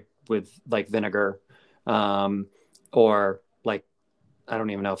is sprayed with like vinegar, or like, I don't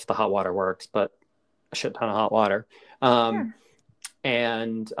even know if the hot water works, but a shit ton of hot water. Sure.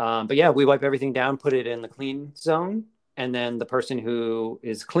 But yeah, we wipe everything down, put it in the clean zone. And then the person who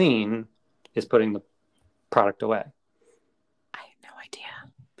is clean is putting the product away. I have no idea.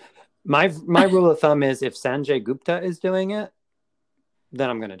 My rule of thumb is if Sanjay Gupta is doing it, then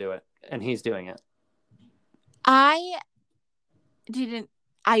I'm going to do it. And he's doing it. I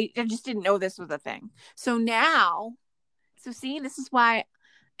just didn't know this was a thing. So now, see, this is why,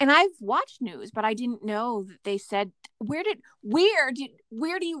 and I've watched news, but I didn't know that they said, where do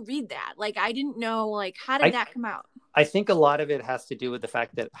you read that? Like, I didn't know, like, how did that come out? I think a lot of it has to do with the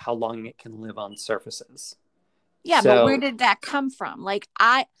fact that how long it can live on surfaces. Yeah, but where did that come from? Like,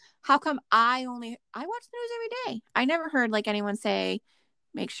 how come I watch the news every day? I never heard like anyone say,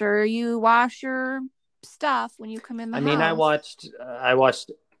 make sure you wash your stuff when you come in the house. I mean,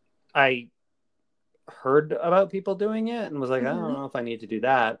 I heard about people doing it and was like, I don't know if I need to do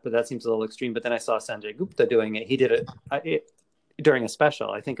that, but that seems a little extreme. But then I saw Sanjay Gupta doing it. He did it during a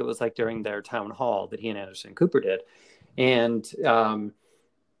special. I think it was like during their town hall that he and Anderson Cooper did. And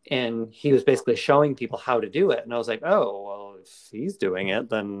he was basically showing people how to do it. And I was like, oh, well, if he's doing it,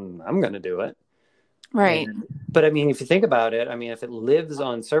 then I'm going to do it. Right. But I mean, if you think about it, I mean, if it lives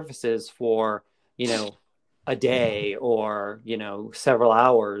on surfaces for, a day or, several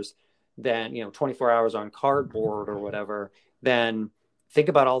hours, then, 24 hours on cardboard or whatever, then think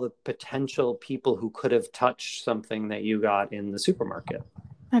about all the potential people who could have touched something that you got in the supermarket.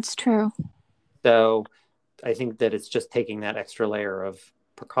 That's true. So I think that it's just taking that extra layer of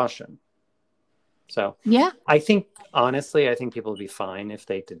precaution. So yeah, honestly, I think people would be fine if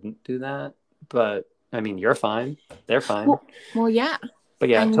they didn't do that. But I mean, you're fine. They're fine. Well, yeah. But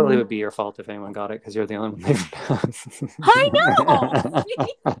yeah, it totally would be your fault if anyone got it because you're the only one they've done. I know.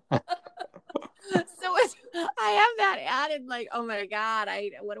 So I have that added, like, oh my God,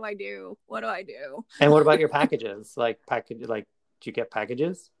 what do I do? What do I do? And what about your packages? Like, do you get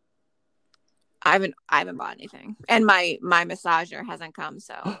packages? I haven't bought anything, and my massager hasn't come.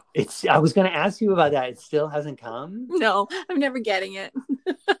 So I was going to ask you about that. It still hasn't come. No, I'm never getting it.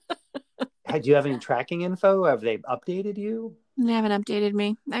 Do you have any tracking info? Have they updated you? They haven't updated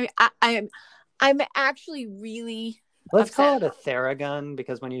me. I'm actually really. Let's upset. call it a Theragun,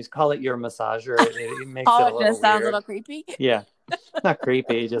 because when you call it your massager, it makes it a little just sounds weird. a little creepy. Yeah, not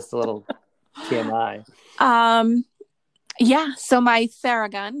creepy, just a little TMI. Yeah. So my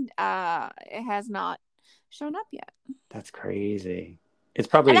Theragun, it has not shown up yet. That's crazy. It's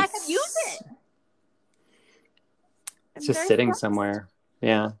probably. And I could use it. It's just sitting somewhere.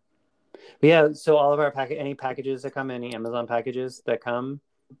 Yeah. But yeah. So all of our any packages that come, any Amazon packages that come,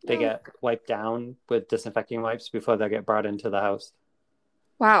 they get wiped down with disinfecting wipes before they get brought into the house.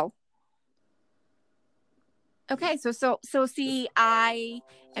 Wow. Okay, so see, I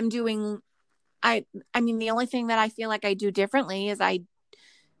am doing. I mean, the only thing that I feel like I do differently is I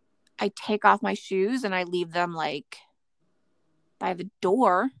take off my shoes and I leave them like by the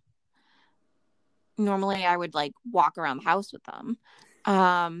door. Normally, I would like walk around the house with them.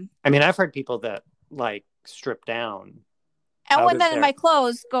 I mean, I've heard people that like strip down. And then my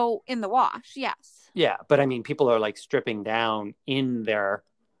clothes go in the wash. Yes. Yeah. But I mean, people are like stripping down in their,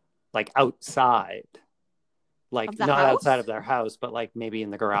 like, outside, like not house? outside of their house, but like maybe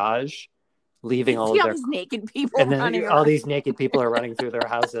in the garage, leaving all these naked people. And then all these naked people are running through their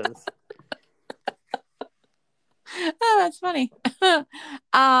houses. Oh, that's funny.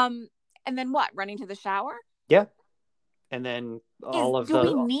 And then what? Running to the shower? Yeah. And then do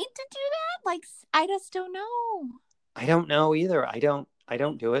we need to do that? Like, I just don't know. I don't know either. I don't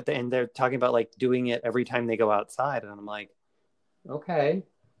do it. And they're talking about like doing it every time they go outside. And I'm like, okay.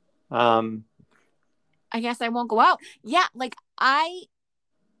 I guess I won't go out. Yeah. Like I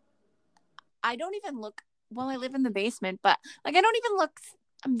don't even look, well, I live in the basement, but like, I don't even look,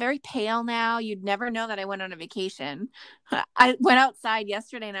 I'm very pale now. You'd never know that I went on a vacation. I went outside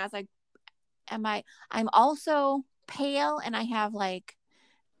yesterday and I was like, I'm also pale and I have like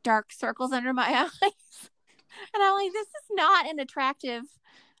dark circles under my eyes. And I'm like, this is not an attractive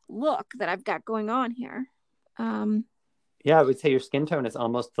look that I've got going on here. Yeah, I would say your skin tone is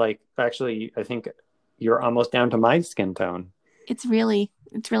almost like, actually, I think you're almost down to my skin tone. It's really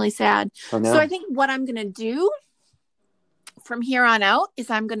sad. Oh, no. So I think what I'm going to do from here on out is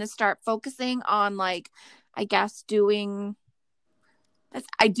I'm going to start focusing on, like, I guess doing this.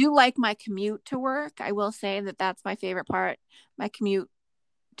 I do like my commute to work. I will say that that's my favorite part, my commute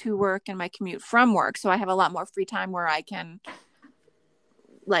to work and my commute from work. So I have a lot more free time where I can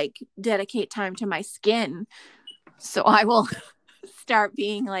like dedicate time to my skin. So I will start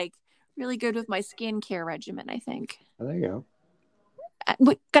being like really good with my skincare regimen, I think. Oh, there you go.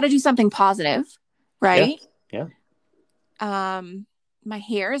 We got to do something positive, right? Yeah. My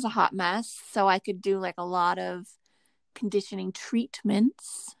hair is a hot mess, so I could do like a lot of conditioning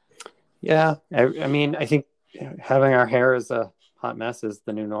treatments. Yeah. I mean, I think having our hair as a hot mess is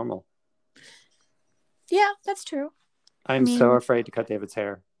the new normal. Yeah, that's true. I'm so afraid to cut David's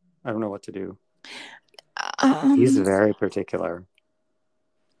hair. I don't know what to do. He's very particular.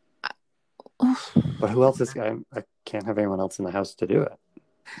 But who else is? I can't have anyone else in the house to do it.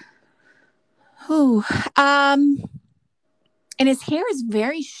 Who? And his hair is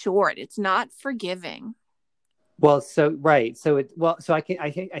very short. It's not forgiving. Well, so right, so I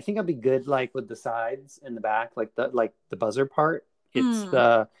think I'll be good like with the sides and the back, like the buzzer part. It's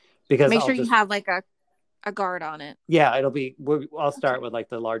because make sure you have like a guard on it. Yeah, it'll be. I'll start with like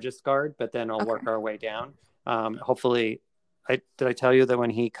the largest guard, but then I'll work our way down. Hopefully, did I tell you that when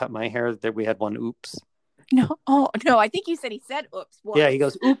he cut my hair that we had one oops? No. Oh, no. I think you said he said oops. Once. Yeah, he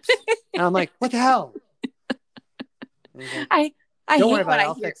goes, oops. And I'm like, what the hell? And he's like, I don't hate worry about when it. I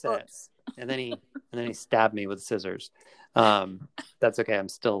I'll hear fix it. oops. And then he stabbed me with scissors. That's okay. I'm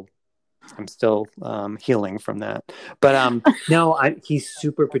still healing from that. But no, he's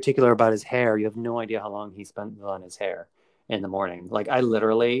super particular about his hair. You have no idea how long he spent on his hair in the morning. Like I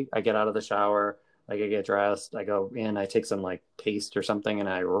get out of the shower, like I get dressed, I go in, I take some like paste or something and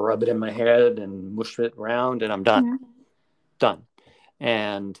I rub it in my head and mush it around and I'm done. Yeah. Done.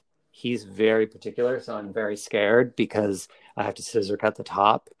 And he's very particular, so I'm very scared because I have to scissor cut the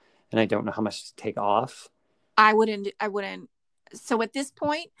top and I don't know how much to take off. I wouldn't. So at this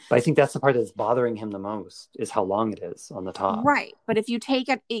point, but I think that's the part that's bothering him the most is how long it is on the top. Right. But if you take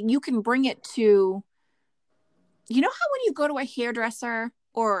it, you can bring it to, you know how when you go to a hairdresser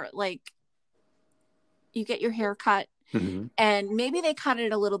or like you get your hair cut and maybe they cut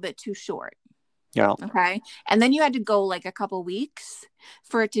it a little bit too short. Yeah. Okay. And then you had to go like a couple weeks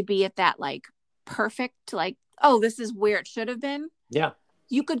for it to be at that like perfect, like, oh, this is where it should have been. Yeah.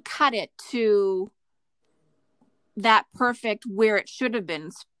 You could cut it to that perfect where it should have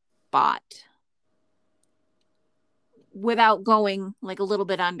been spot without going like a little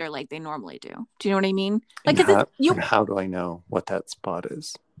bit under like they normally do. Do you know what I mean? Like, and how do I know what that spot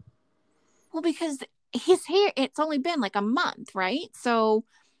is? Well, because his hair, it's only been like a month, right? So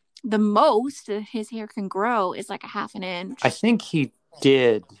the most that his hair can grow is like a half an inch. I think he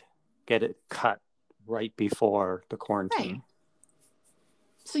did get it cut right before the quarantine. Right.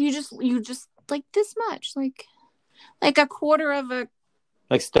 So you just like this much, like a quarter of a,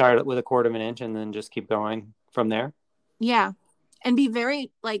 like start with a quarter of an inch and then just keep going from there. Yeah. And be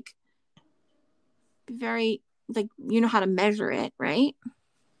very like you know how to measure it, right?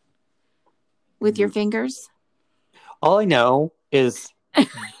 With your fingers. All I know is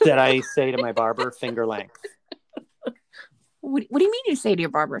that I say to my barber, finger length. What do you mean you say to your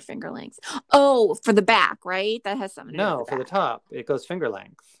barber finger length? Oh, for the back, right? That has something to do with the back. For the top. It goes finger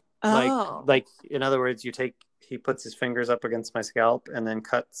length. Oh. Like in other words, he puts his fingers up against my scalp and then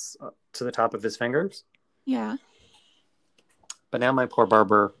cuts to the top of his fingers. Yeah. But now my poor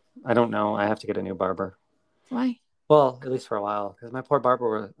barber, I don't know. I have to get a new barber. Why? Well, at least for a while, because my poor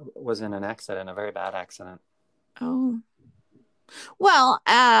barber was in an accident, a very bad accident. Oh. Well,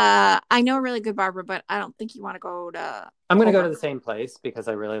 I know a really good barber, but I don't think you want to go to. I'm going to go to the same place because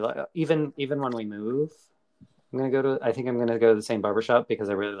I really like. Even when we move, I think I'm going to go to the same barbershop because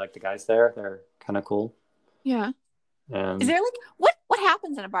I really like the guys there. They're kind of cool. Yeah. And is there like what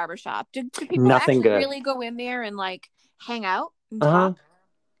happens in a barbershop? Do people nothing actually good. Really go in there and like hang out and talk?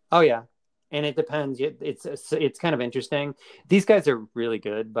 Oh yeah. And it depends. It's kind of interesting. These guys are really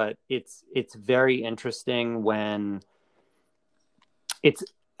good, but it's very interesting when it's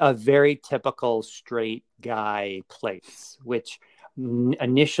a very typical straight guy place, which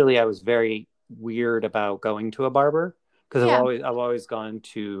initially I was very weird about going to a barber because I've always gone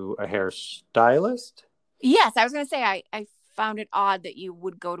to a hairstylist. Yes, I was going to say I found it odd that you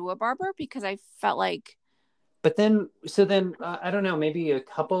would go to a barber because I felt like. But then I don't know, maybe a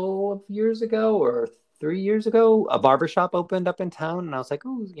couple of years ago or 3 years ago, a barbershop opened up in town, and I was like,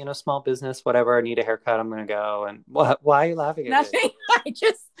 oh, small business, whatever. I need a haircut. I'm going to go. And why are you laughing at Nothing. me? I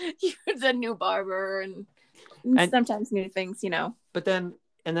just use a new barber and sometimes new things, But then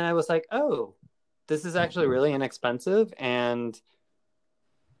I was like, oh, this is actually really inexpensive, and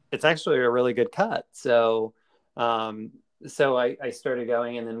it's actually a really good cut. So, I started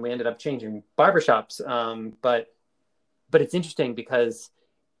going, and then we ended up changing barbershops. But it's interesting because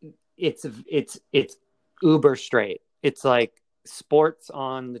it's uber straight. It's like sports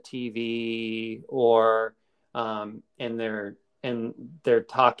on the TV, or and they're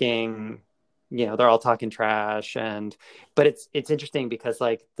talking. They're all talking trash, but it's interesting because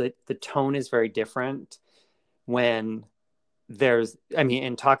like the tone is very different when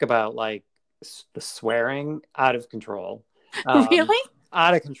and talk about like the swearing out of control. Really?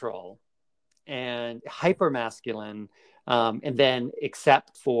 Out of control and hyper masculine. And then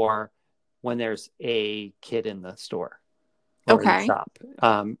except for when there's a kid in the store or in the shop,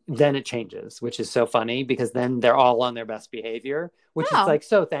 then it changes, which is so funny because then they're all on their best behavior, which is like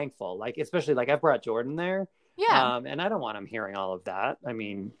so thankful. Like, especially like I brought Jordan there. Yeah. And I don't want him hearing all of that. I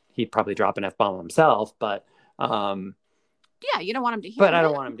mean, he'd probably drop an F-bomb himself, but yeah, you don't want him to hear. But I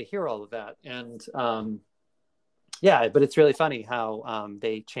don't want him to hear all of that. And but it's really funny how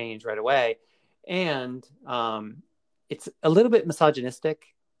they change right away. And it's a little bit misogynistic,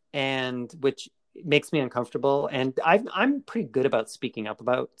 and which makes me uncomfortable. And I'm pretty good about speaking up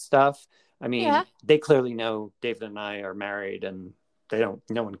about stuff. I mean, Yeah. they clearly know David and I are married, and no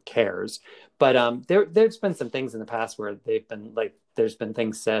one cares. But there's been some things in the past where they've been like, there's been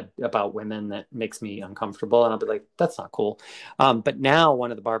things said about women that makes me uncomfortable, and I'll be like, that's not cool. But now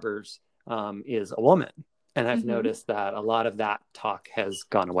one of the barbers is a woman, and I've noticed that a lot of that talk has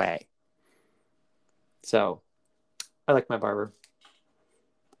gone away. So I like my barber.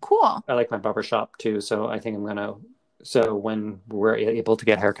 Cool. I like my barber shop too. So I think so when we're able to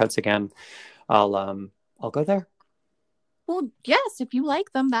get haircuts again, I'll go there. Well, yes, if you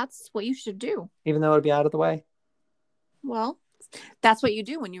like them, that's what you should do. Even though it'd be out of the way. Well, that's what you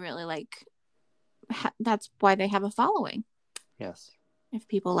do when you really like. That's why they have a following. Yes. If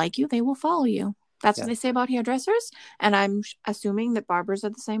people like you, they will follow you. That's what they say about hairdressers. And I'm assuming that barbers are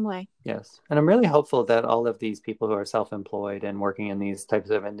the same way. Yes. And I'm really hopeful that all of these people who are self-employed and working in these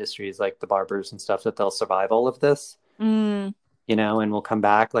types of industries, like the barbers and stuff, that they'll survive all of this, and will come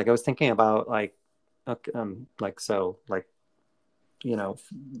back. Like I was thinking about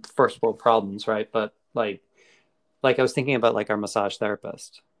first world problems, right? But like I was thinking about like our massage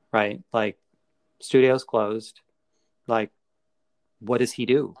therapist, right? Like studio's closed. Like, what does he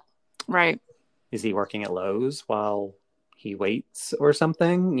do? Right. Is he working at Lowe's while he waits or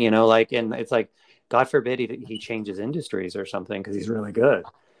something? And it's like, God forbid he changes industries or something, because he's really good.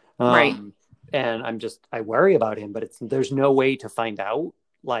 Right. And I worry about him, but there's no way to find out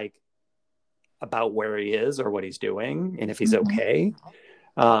like about where he is or what he's doing and if he's okay.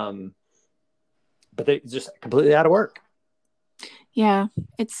 But they're just completely out of work. Yeah.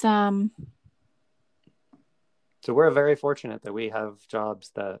 It's So we're very fortunate that we have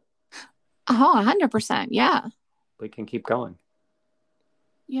jobs that 100%. Yeah. we can keep going.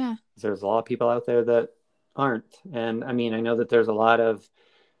 Yeah. There's a lot of people out there that aren't. And I mean, I know that there's a lot of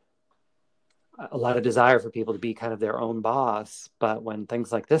desire for people to be kind of their own boss, but when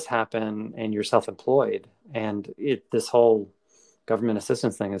things like this happen and you're self-employed, and this whole government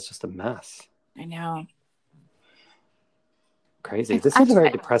assistance thing is just a mess. I know. Crazy. This is a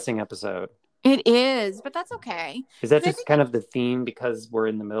very depressing episode. It is, but that's okay. Is that just kind of the theme because we're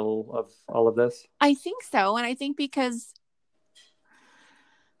in the middle of all of this? I think so. And I think because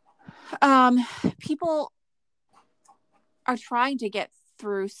people are trying to get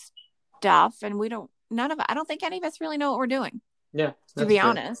through stuff, and I don't think any of us really know what we're doing. Yeah. To be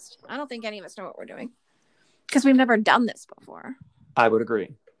honest, I don't think any of us know what we're doing because we've never done this before. I would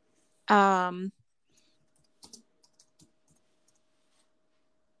agree.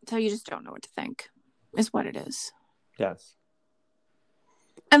 So you just don't know what to think, is what it is. Yes.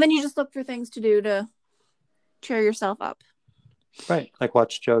 And then you just look for things to do to cheer yourself up. Right. Like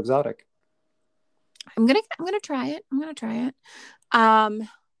watch Joe Exotic. I'm gonna try it.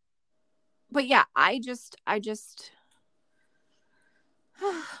 But yeah, I just I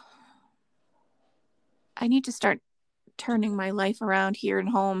need to start turning my life around here and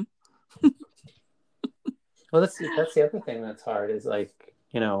home. Well, that's the other thing that's hard is like,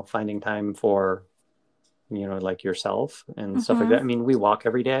 finding time for, like yourself and stuff like that. I mean, we walk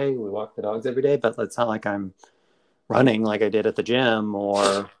every day. We walk the dogs every day, but it's not like I'm running like I did at the gym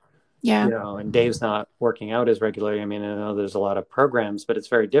or, and Dave's not working out as regularly. I mean, I know there's a lot of programs, but it's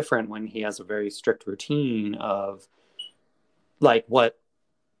very different when he has a very strict routine of like what,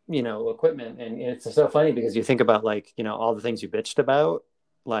 equipment. And it's so funny because you think about like, all the things you bitched about,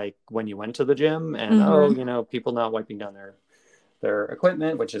 like when you went to the gym and, people not wiping down their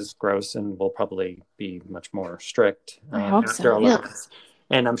equipment, which is gross and will probably be much more strict after all of this.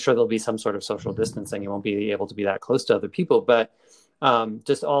 And I'm sure there'll be some sort of social distancing. You won't be able to be that close to other people, but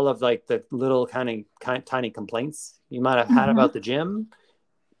just all of like the little tiny complaints you might have had about the gym.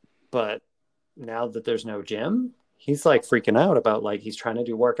 But now that there's no gym, he's like freaking out about like, he's trying to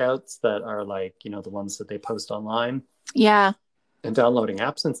do workouts that are like, the ones that they post online. Yeah. And downloading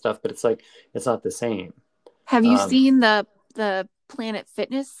apps and stuff, but it's like, it's not the same. Have you seen the Planet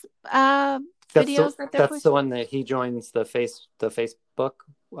Fitness videos that's the one that he joins the Facebook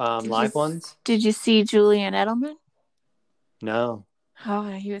live ones. Did you see Julian Edelman? No. Oh,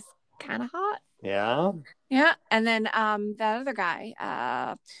 he was kind of hot. Yeah. Yeah, and then that other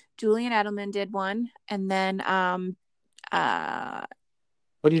guy, Julian Edelman did one, and then what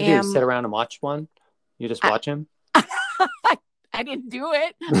do you do? Sit around and watch one? You just watch him? I didn't do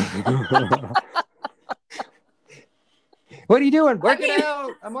it. What are you doing? Working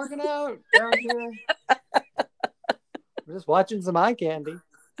out. I'm working out. We're just watching some eye candy.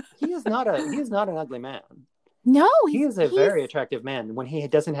 He is not an ugly man. No, he is a very attractive man when he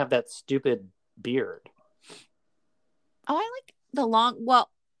doesn't have that stupid beard. Oh, I like the long,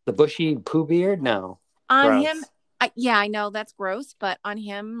 the bushy poo beard. No, on gross. Him, Yeah, I know that's gross, but on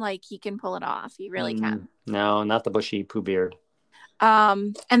him, like he can pull it off. He really can. No, not the bushy poo beard.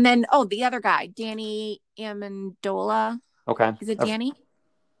 And then the other guy, Danny Amendola. Okay. Is it Danny?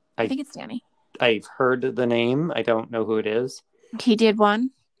 I think it's Danny. I've heard the name. I don't know who it is. He did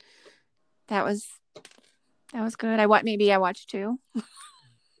one. That was good. I watched two.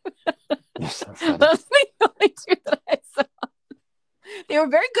 So funny. Those are the only two that I saw. They were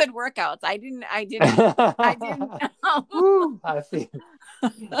very good workouts. I didn't. Woo, I feel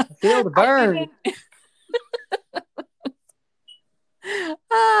the burn.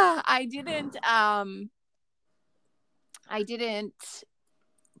 I didn't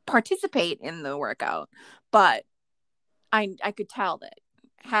participate in the workout, but I could tell that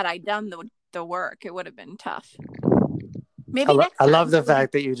had I done the work, it would have been tough. Maybe next time. I love the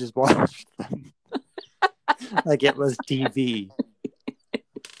fact that you just watched them like it was TV.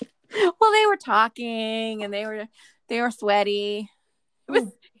 Well, they were talking and they were sweaty. It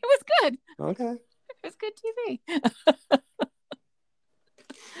was good. Okay. It was good TV.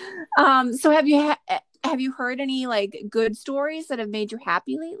 So have you heard any like good stories that have made you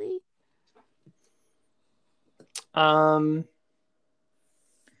happy lately?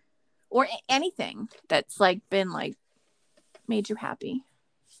 Or anything that's like been like made you happy?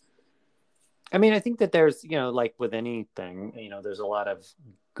 I mean, I think that there's, like with anything, there's a lot of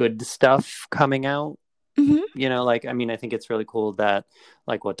good stuff coming out. Mm-hmm. I think it's really cool that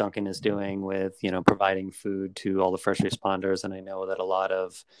like what Dunkin' is doing with, providing food to all the first responders. And I know that a lot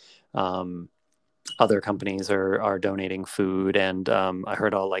of other companies are donating food. And I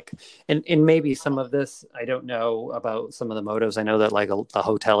heard all like, and maybe some of this, I don't know about some of the motives. I know that like the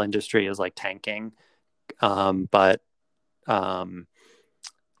hotel industry is like tanking. But a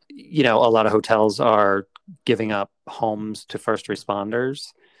lot of hotels are giving up homes to first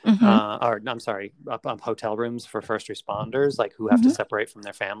responders. Mm-hmm. Hotel rooms for first responders, like who have Mm-hmm. to separate from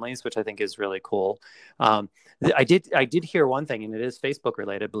their families, which I think is really cool. I did hear one thing, and it is Facebook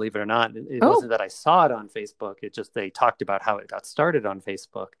related, believe it or not. It wasn't that I saw it on Facebook. It just, they talked about how it got started on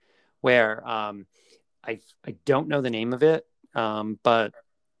Facebook, where I don't know the name of it, but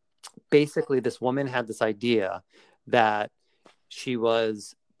basically this woman had this idea that she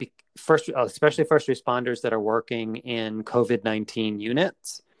was especially first responders that are working in COVID-19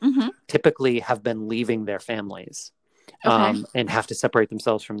 units. Mm-hmm. Typically have been leaving their families and have to separate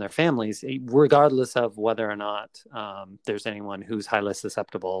themselves from their families, regardless of whether or not there's anyone who's highly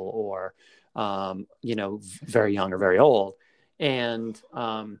susceptible or, very young or very old. And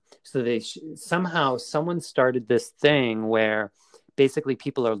so someone started this thing where basically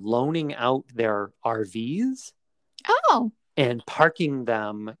people are loaning out their RVs and parking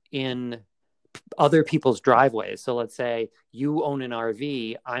them in other people's driveways. So let's say you own an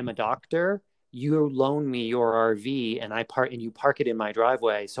RV, I'm a doctor, you loan me your RV and you park it in my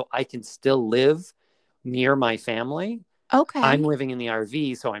driveway so I can still live near my family. Okay. I'm living in the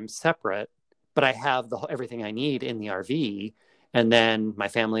RV, so I'm separate, but I have everything I need in the RV, and then my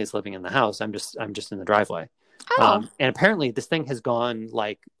family is living in the house. I'm just in the driveway. And apparently this thing has gone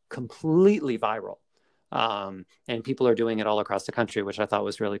like completely viral. And people are doing it all across the country, which I thought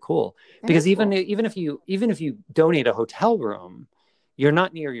was really cool. Because even if you donate a hotel room, you're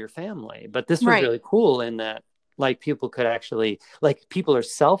not near your family. But this was really cool in that like people could actually, like, people are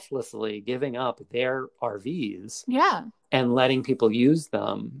selflessly giving up their RVs and letting people use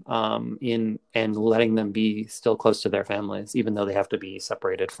them and letting them be still close to their families, even though they have to be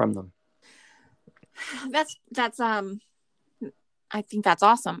separated from them. That's I think that's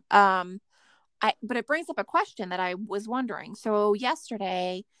awesome. But it brings up a question that I was wondering. So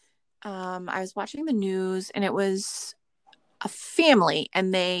yesterday, I was watching the news, and it was a family,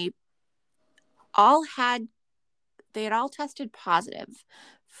 and they had all tested positive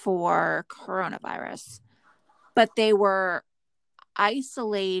for coronavirus, but they were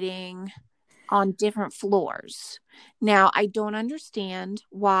isolating on different floors. Now, I don't understand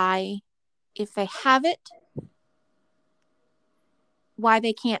why, if they have it, why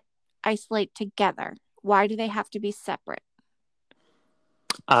they can't isolate together. Why do they have to be separate?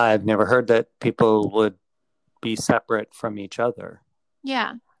 I've never heard that people would be separate from each other.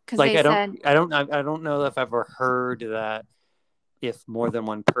 Yeah, because like I don't know if I've ever heard that if more than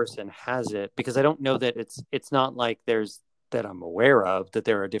one person has it, because I don't know that it's not like that I'm aware of that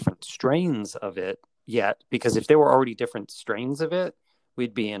there are different strains of it yet. Because if there were already different strains of it,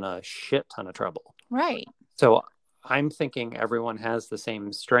 we'd be in a shit ton of trouble. Right. So I'm thinking everyone has the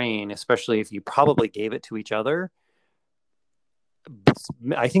same strain, especially if you probably gave it to each other.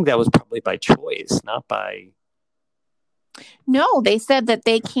 I think that was probably by choice, not by. No, they said that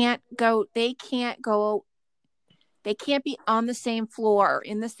they can't go They can't be on the same floor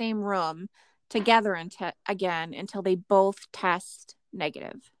in the same room together again until they both test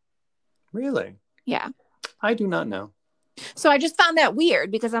negative. Really? Yeah. I do not know. So I just found that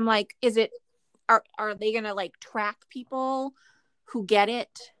weird because I'm like, are they going to like track people who get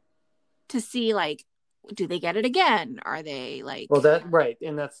it to see like, do they get it again? Are they like... Well, right.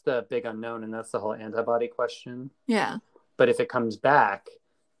 And that's the big unknown. And that's the whole antibody question. Yeah. But if it comes back,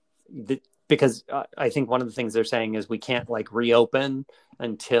 because I think one of the things they're saying is we can't like reopen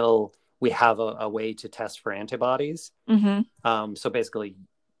until we have a way to test for antibodies. Mm-hmm. So basically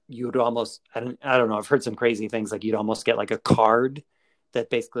you'd almost, I don't know, I've heard some crazy things, like you'd almost get like a card that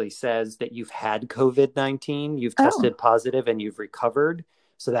basically says that you've had COVID-19, you've tested positive and you've recovered.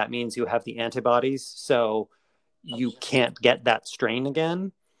 So that means you have the antibodies. So you can't get that strain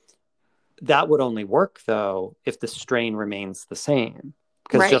again. That would only work though if the strain remains the same.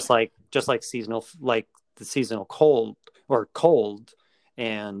 Because just like seasonal, like the seasonal cold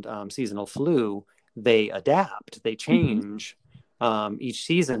and seasonal flu, they adapt, they change each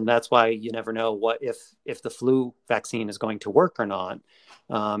season. That's why you never know what if the flu vaccine is going to work or not.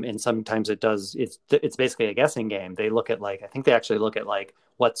 And sometimes it does. It's basically a guessing game. They look at I think they actually look at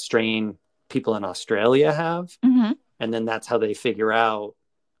what strain people in Australia have, Mm-hmm. and then that's how they figure out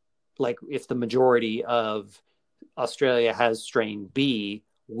if the majority of Australia has strain B,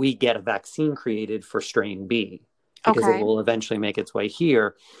 we get a vaccine created for strain B because it will eventually make its way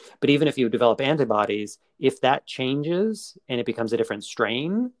here. But even if you develop antibodies, if that changes and it becomes a different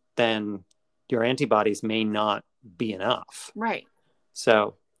strain, then your antibodies may not be enough. Right.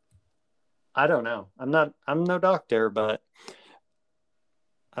 So I don't know. I'm no doctor, but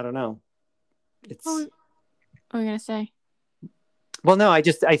I don't know. What were you going to say? Well, no, I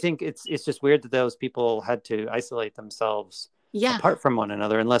think it's just weird that those people had to isolate themselves apart from one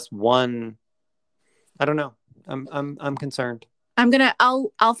another, unless one, I don't know. I'm concerned.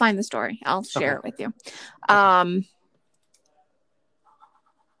 I'll find the story. I'll share it with you.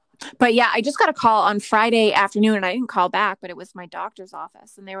 But yeah, I just got a call on Friday afternoon and I didn't call back, but it was my doctor's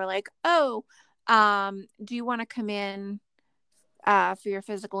office and they were like, "Oh, do you want to come in for your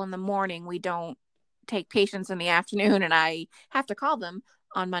physical in the morning? We don't take patients in the afternoon." And I have to call them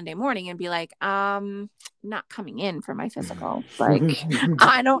on Monday morning and be like, not coming in for my physical.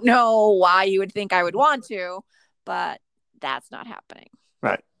 I don't know why you would think I would want to, but that's not happening.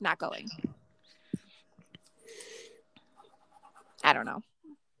 Right. Not going. I don't know.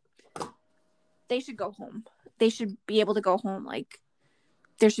 They should go home. They should be able to go home.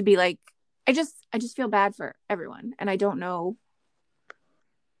 There should be I just feel bad for everyone. And I don't know.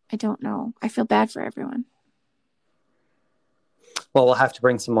 I feel bad for everyone. Well, we'll have to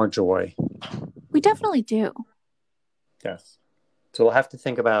bring some more joy. We definitely do. Yes. So we'll have to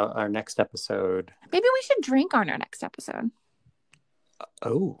think about our next episode. Maybe we should drink on our next episode.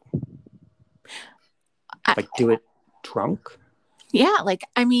 Oh. Do it drunk? Yeah,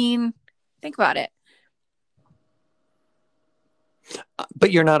 think about it.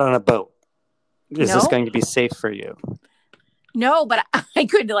 But you're not on a boat. Is this going to be safe for you? No, but I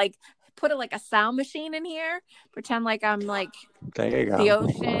could put a sound machine in here, pretend like I'm there you go. The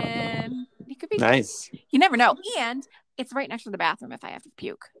ocean. It could be nice. You never know. And it's right next to the bathroom if I have to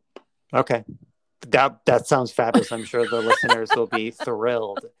puke. Okay. That sounds fabulous. I'm sure the listeners will be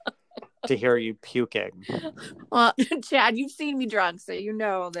thrilled to hear you puking. Well, Chad, you've seen me drunk, so you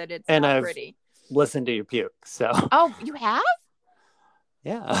know that it's and not I've pretty. Listened to you puke, so. Oh, you have?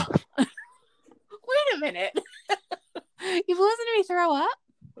 Yeah. Wait a minute. You've listened to me throw up?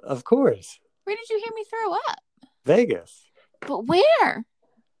 Of course. Where did you hear me throw up? Vegas. But where?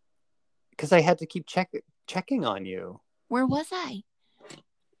 Because I had to keep checking on you. Where was I?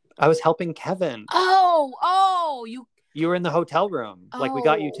 I was helping Kevin. Oh, you were in the hotel room. Oh. We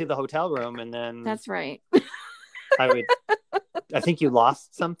got you to the hotel room and then That's right. I think you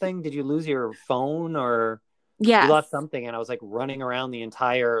lost something. Did you lose your phone or yeah, you lost something? And I was running around the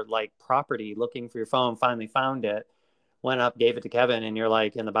entire property looking for your phone, finally found it, went up, gave it to Kevin, and you're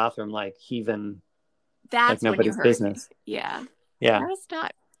in the bathroom heaving. That's nobody's when you heard business. Me. Yeah. Yeah.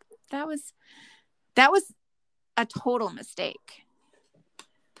 That was a total mistake.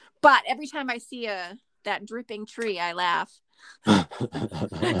 But every time I see that dripping tree, I laugh.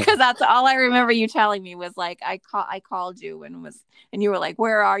 Because that's all I remember you telling me was I called you and you were like,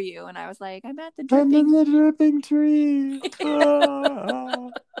 "Where are you?" And I was like, "I'm at the dripping tree."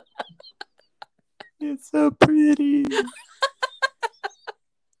 Oh, it's so pretty.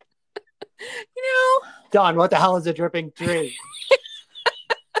 Dawn, what the hell is a dripping tree?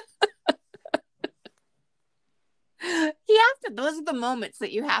 Those are the moments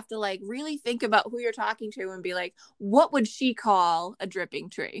that you have to like really think about who you're talking to and be like, what would she call a dripping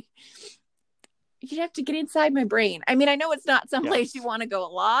tree? You'd have to get inside my brain. I mean, I know it's not someplace you want to go a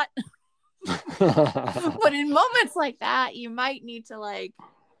lot, but in moments like that, you might need to like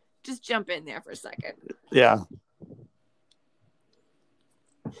just jump in there for a second. Yeah.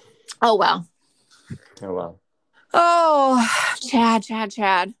 Oh, well. Oh, well. Oh, Chad.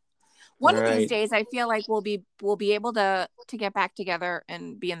 One All of these right. days, I feel like we'll be able to get back together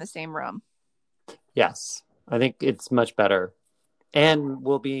and be in the same room. Yes. I think it's much better. And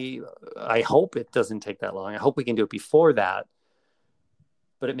I hope it doesn't take that long. I hope we can do it before that,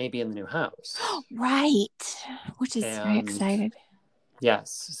 but it may be in the new house. Right. Which is very excited.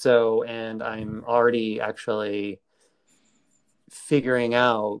 Yes. So, and I'm already actually figuring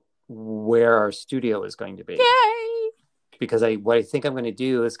out where our studio is going to be. Yay! Because what I think I'm going to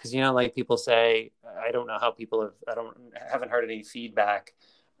do is, because, like people say, I don't know how people haven't heard any feedback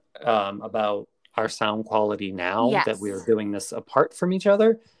about our sound quality now that we are doing this apart from each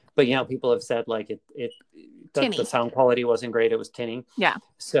other. But, people have said like the sound quality wasn't great. It was tinny. Yeah.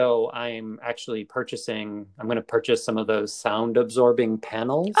 So I'm actually I'm going to purchase some of those sound absorbing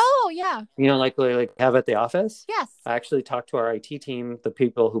panels. Oh, yeah. Like we have at the office. Yes. I actually talked to our IT team, the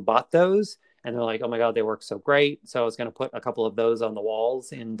people who bought those, and they're like, oh my God, they work so great. So I was going to put a couple of those on the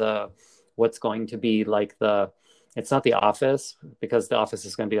walls in what's going to be like it's not the office, because the office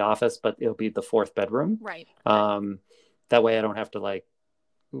is going to be the office, but it'll be the fourth bedroom. Right. That way I don't have to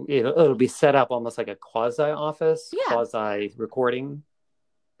it'll be set up almost like a quasi office, quasi recording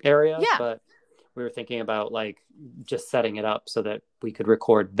area. Yeah. But we were thinking about just setting it up so that we could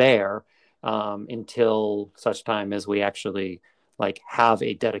record there until such time as we actually have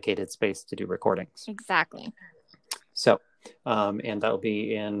a dedicated space to do recordings. Exactly. So, and that'll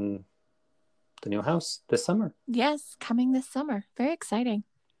be in the new house this summer. Yes, coming this summer. Very exciting.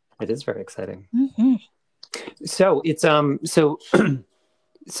 It is very exciting. Mm-hmm. So it's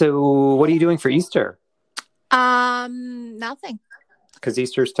so what are you doing for Easter? Nothing. Because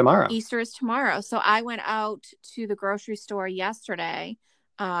Easter's tomorrow. Easter is tomorrow. So I went out to the grocery store yesterday,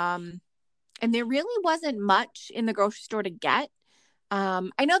 and there really wasn't much in the grocery store to get.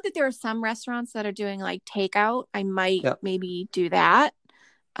 I know that there are some restaurants that are doing takeout. I might maybe do that.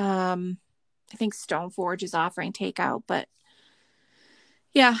 I think Stoneforge is offering takeout, but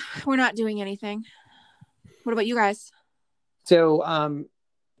yeah, we're not doing anything. What about you guys? So,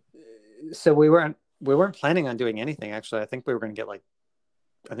 so we weren't planning on doing anything, actually. I think we were going to get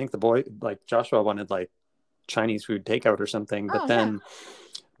I think the boy, Joshua wanted Chinese food takeout or something. But then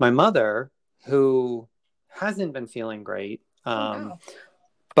my mother, who hasn't been feeling great,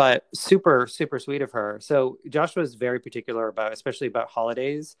 but super, super sweet of her. So Joshua is very particular especially about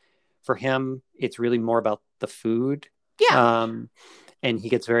holidays. For him, it's really more about the food. Yeah. And he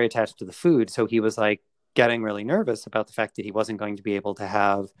gets very attached to the food. So he was getting really nervous about the fact that he wasn't going to be able to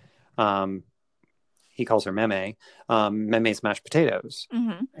have, he calls her Meme's mashed potatoes.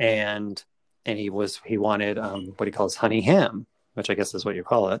 Mm-hmm. And he wanted, what he calls honey ham, which I guess is what you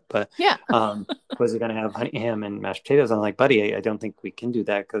call it. But was he going to have honey ham and mashed potatoes? I'm like, buddy, I don't think we can do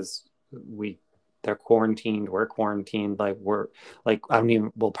that because they're quarantined. We're quarantined.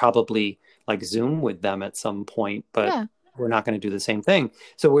 We'll probably Zoom with them at some point, but we're not going to do the same thing.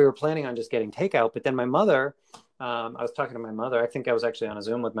 So we were planning on just getting takeout. But then my mother, I was talking to my mother. I think I was actually on a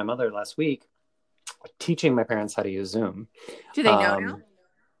Zoom with my mother last week, teaching my parents how to use Zoom. Do they know now?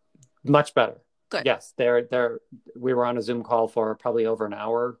 Much better. Good. Yes, we were on a Zoom call for probably over an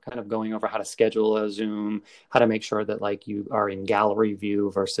hour, kind of going over how to schedule a Zoom, how to make sure that you are in gallery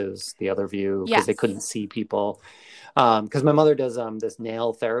view versus the other view, because they couldn't see people. Because my mother does this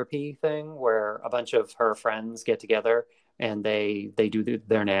nail therapy thing where a bunch of her friends get together and they do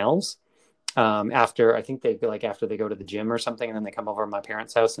their nails. After I think after they go to the gym or something, and then they come over to my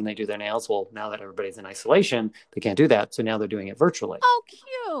parents' house and they do their nails. Well, now that everybody's in isolation, they can't do that. So now they're doing it virtually. Oh,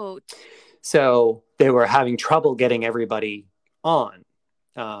 cute. So they were having trouble getting everybody on.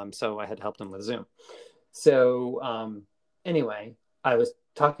 So I had to help them with Zoom. So anyway, I was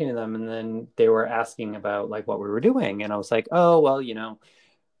talking to them, and then they were asking about what we were doing. And I was like, oh, well,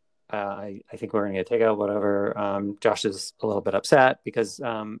 I think we're going to get takeout, whatever. Josh is a little bit upset because,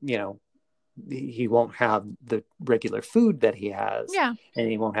 he won't have the regular food that he has. Yeah. And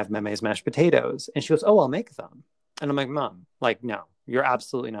he won't have Meme's mashed potatoes. And she goes, oh, I'll make them. And I'm like, Mom, no, you're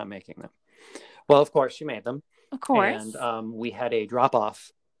absolutely not making them. Well, of course, she made them. Of course. And we had a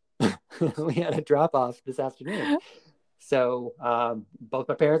drop-off. We had a drop-off this afternoon. So both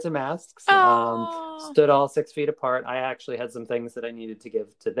my parents in masks, stood all 6 feet apart. I actually had some things that I needed to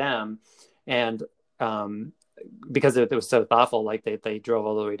give to them. And because it was so thoughtful, like they drove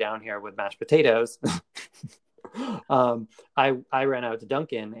all the way down here with mashed potatoes. I ran out to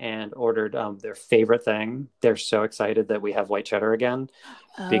Dunkin' and ordered their favorite thing. They're so excited that we have white cheddar again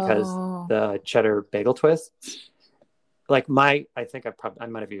because the cheddar bagel twists. Like I think I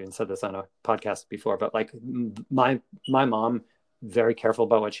might have even said this on a podcast before, but like my mom, very careful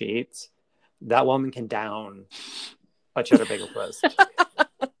about what she eats. That woman can down a cheddar bagel twist.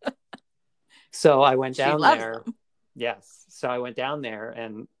 So I went down there. Them. Yes. So I went down there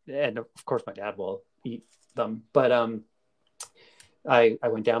and of course my dad will eat them. But I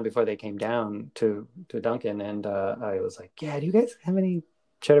went down before they came down to Dunkin', and I was like, yeah, do you guys have any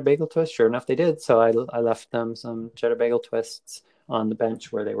cheddar bagel twists? Sure enough, they did. So I left them some cheddar bagel twists on the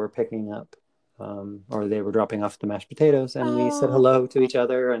bench where they were picking up or they were dropping off the mashed potatoes, and we said hello to each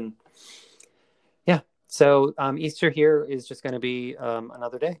other. And yeah, so Easter here is just going to be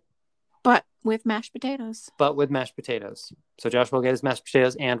another day. But with mashed potatoes. So Josh will get his mashed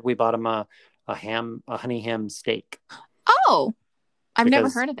potatoes, and we bought him a honey ham steak. Oh, I've never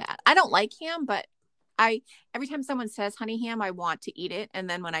heard of that. I don't like ham, but every time someone says honey ham, I want to eat it, and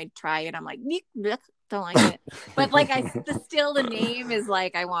then when I try it, I'm like, don't like it. But like the name is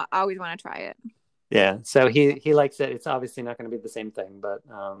like I always want to try it. Yeah, so he likes it. It's obviously not going to be the same thing, but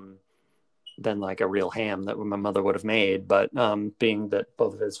than like a real ham that my mother would have made. But being that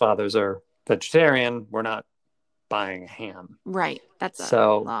both of his fathers are vegetarian, we're not buying a ham. Right, that's a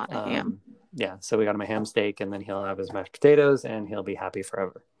lot of ham. Yeah, so we got him a ham steak, and then he'll have his mashed potatoes, and he'll be happy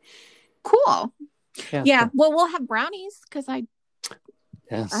forever. Cool. Yeah. Well, we'll have brownies because I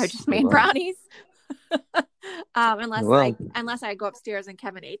just made brownies. Unless I go upstairs and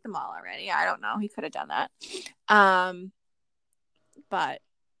Kevin ate them all already. I don't know. He could have done that. But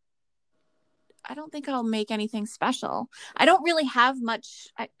I don't think I'll make anything special. I don't really have much.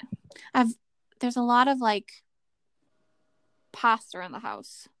 There's a lot of like pasta in the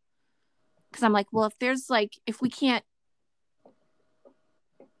house. Because I'm like, well, if we can't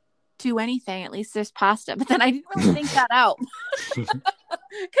do anything, at least there's pasta. But then I didn't really think that out. Because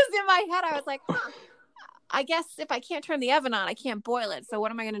in my head, I was like, I guess if I can't turn the oven on, I can't boil it. So what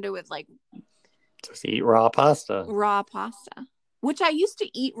am I going to do with like... Just eat raw pasta. Which I used to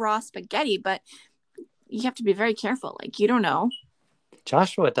eat raw spaghetti, but you have to be very careful. Like, you don't know.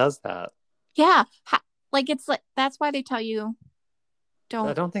 Joshua does that. Yeah. It's like, that's why they tell you...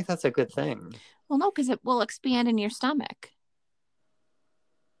 I don't think that's a good thing. Well, no, because it will expand in your stomach.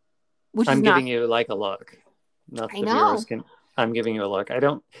 I'm giving you like a look. Not the viewers can. I'm giving you a look.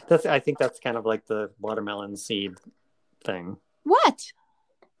 I think that's kind of like the watermelon seed thing. What?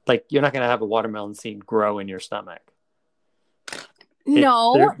 Like you're not going to have a watermelon seed grow in your stomach.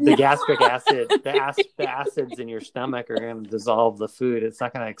 No. The gastric acid, the acids in your stomach are going to dissolve the food. It's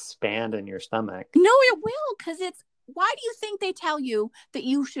not going to expand in your stomach. No, it will, because it's. Why do you think they tell you that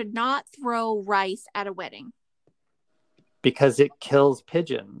you should not throw rice at a wedding? Because it kills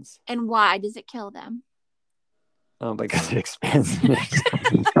pigeons. And why does it kill them? Oh, because it expands.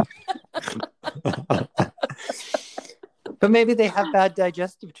 But maybe they have bad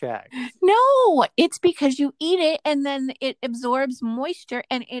digestive tracts. No, it's because you eat it and then it absorbs moisture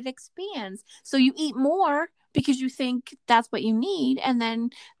and it expands. So you eat more because you think that's what you need, and then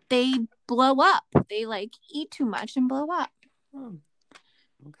they blow up. They like eat too much and blow up. Oh,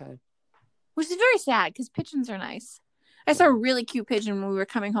 okay. Which is very sad because pigeons are nice. I saw a really cute pigeon when we were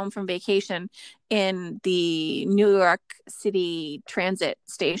coming home from vacation in the New York City transit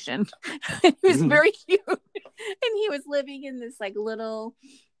station. He was very cute. And he was living in this like little,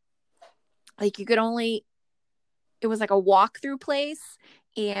 like it was like a walk-through place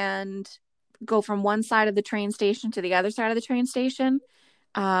and go from one side of the train station to the other side of the train station.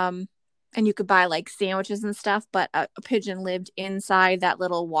 And you could buy like sandwiches and stuff, but a pigeon lived inside that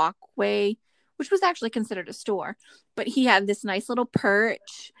little walkway, which was actually considered a store. But he had this nice little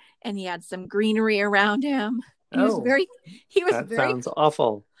perch and he had some greenery around him. That sounds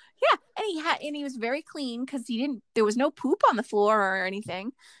awful. Yeah. And he was very clean because there was no poop on the floor or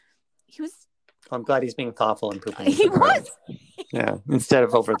anything. I'm glad he's being thoughtful and pooping. He was. Yeah. Instead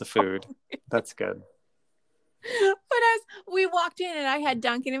of over the food. That's good. But as we walked in and I had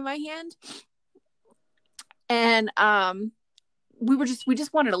Dunkin' in my hand and we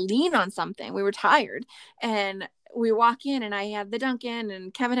just wanted to lean on something. We were tired and we walk in and I had the Dunkin'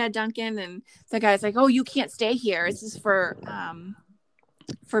 and Kevin had Dunkin', and the guy's like, oh, you can't stay here. This is for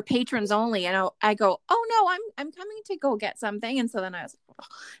patrons only. And I go, oh no, I'm coming to go get something. And so then I was like, oh,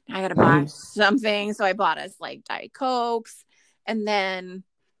 now I got to buy something. So I bought us like Diet Cokes, and then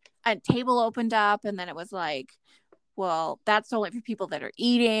a table opened up and then it was like well, that's only for people that are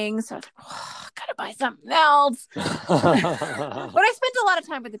eating. So I was like, oh, gotta buy something else. But I spent a lot of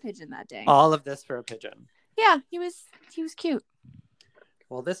time with the pigeon that day. All of this for a pigeon. Yeah, he was cute.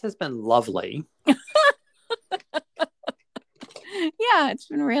 Well, this has been lovely. Yeah, it's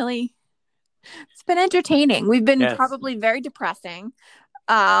been entertaining. We've been Yes. probably very depressing.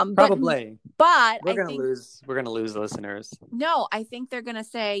 Probably. But we're gonna lose listeners. No, I think they're gonna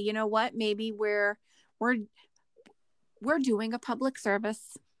say, you know what? Maybe we're doing a public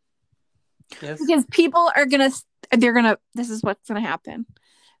service. Yes. Because people are this is what's gonna happen.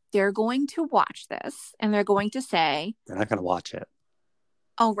 They're going to watch this and they're going to say, They're not gonna watch it.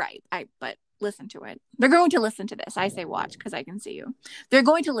 oh, right. But listen to it. They're going to listen to this. I say watch because I can see you. They're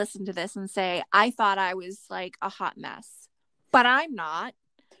going to listen to this and say, I thought I was like a hot mess, but I'm not.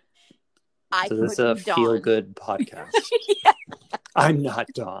 So this is a feel-good podcast. Yeah. I'm not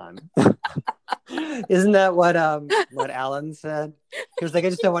Dawn. Isn't that what Alan said? He was like, I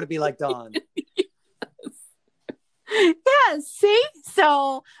just don't want to be like Dawn. Yes. See?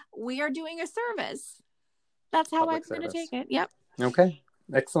 So we are doing a service. That's how Public I'm going to service. take it. Yep. Okay.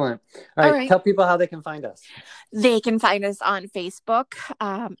 Excellent. All right. Tell people how they can find us. They can find us on Facebook,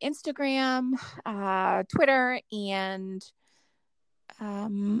 Instagram, Twitter, and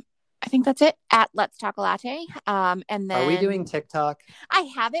I think that's it, at Let's Talk a Latte. And then Are we doing TikTok? I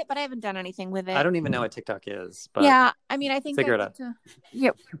have it, but I haven't done anything with it. I don't even know what TikTok is. But yeah, I mean, I think figure it out.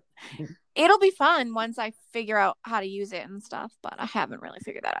 Yep. It'll be fun once I figure out how to use it and stuff, but I haven't really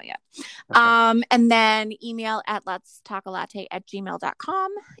figured that out yet. Okay. And then email at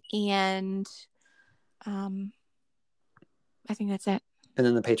letstalkalatte@gmail.com. And I think that's it. And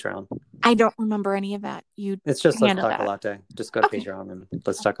then the Patreon. I don't remember any of that. It's just Let's Talk a Latte. Just go to Patreon and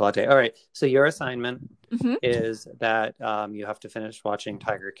Let's Talk a Latte. All right. So your assignment is that you have to finish watching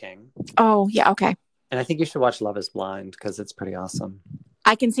Tiger King. Oh, yeah. Okay. And I think you should watch Love is Blind because it's pretty awesome.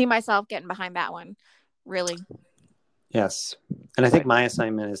 I can see myself getting behind that one. Really. Yes. And I think my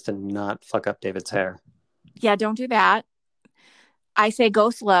assignment is to not fuck up David's hair. Yeah, don't do that. I say go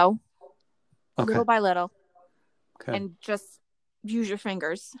slow. Okay. Little by little. Okay. And just use your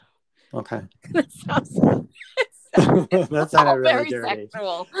fingers. Okay. That sounds that sounded really very dirty.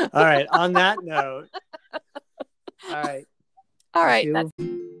 sexual. All right. On that note. All right. All right.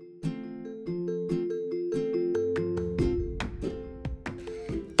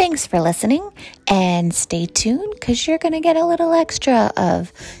 Thanks for listening, and stay tuned because you're going to get a little extra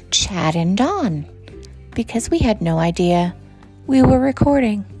of Chad and Dawn because we had no idea we were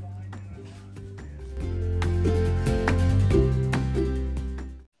recording.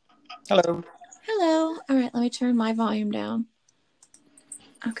 Hello. Hello. All right, let me turn my volume down.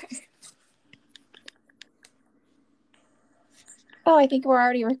 Okay. Oh, I think we're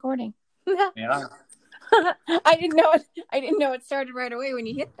already recording. Yeah. I didn't know it started right away when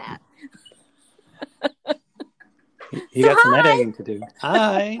you hit that. You got some editing to do.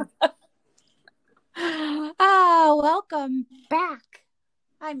 Hi. Welcome back.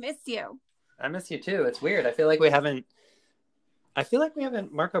 I miss you. I miss you too. It's weird. I feel like we haven't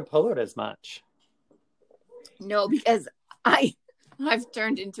Marco Polo'd as much. No, because I've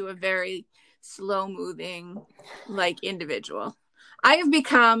turned into a very slow moving individual. I have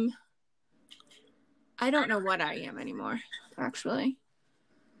become, I don't know what I am anymore, actually.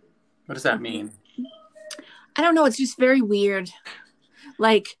 What does that mean? I don't know. It's just very weird.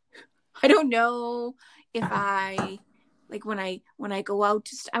 I don't know if I, when I go out,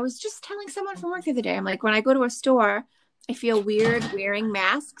 I was just telling someone from work the other day, I'm like, when I go to a store, I feel weird wearing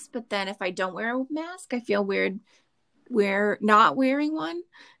masks, but then if I don't wear a mask, I feel weird not wearing one.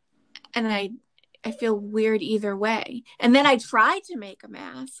 And I feel weird either way. And then I tried to make a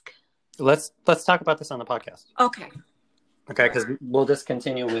mask. Let's talk about this on the podcast. Okay. Okay, because we'll just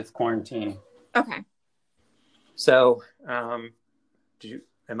continue with quarantine. Okay. So, am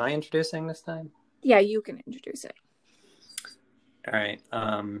I introducing this time? Yeah, you can introduce it. All right.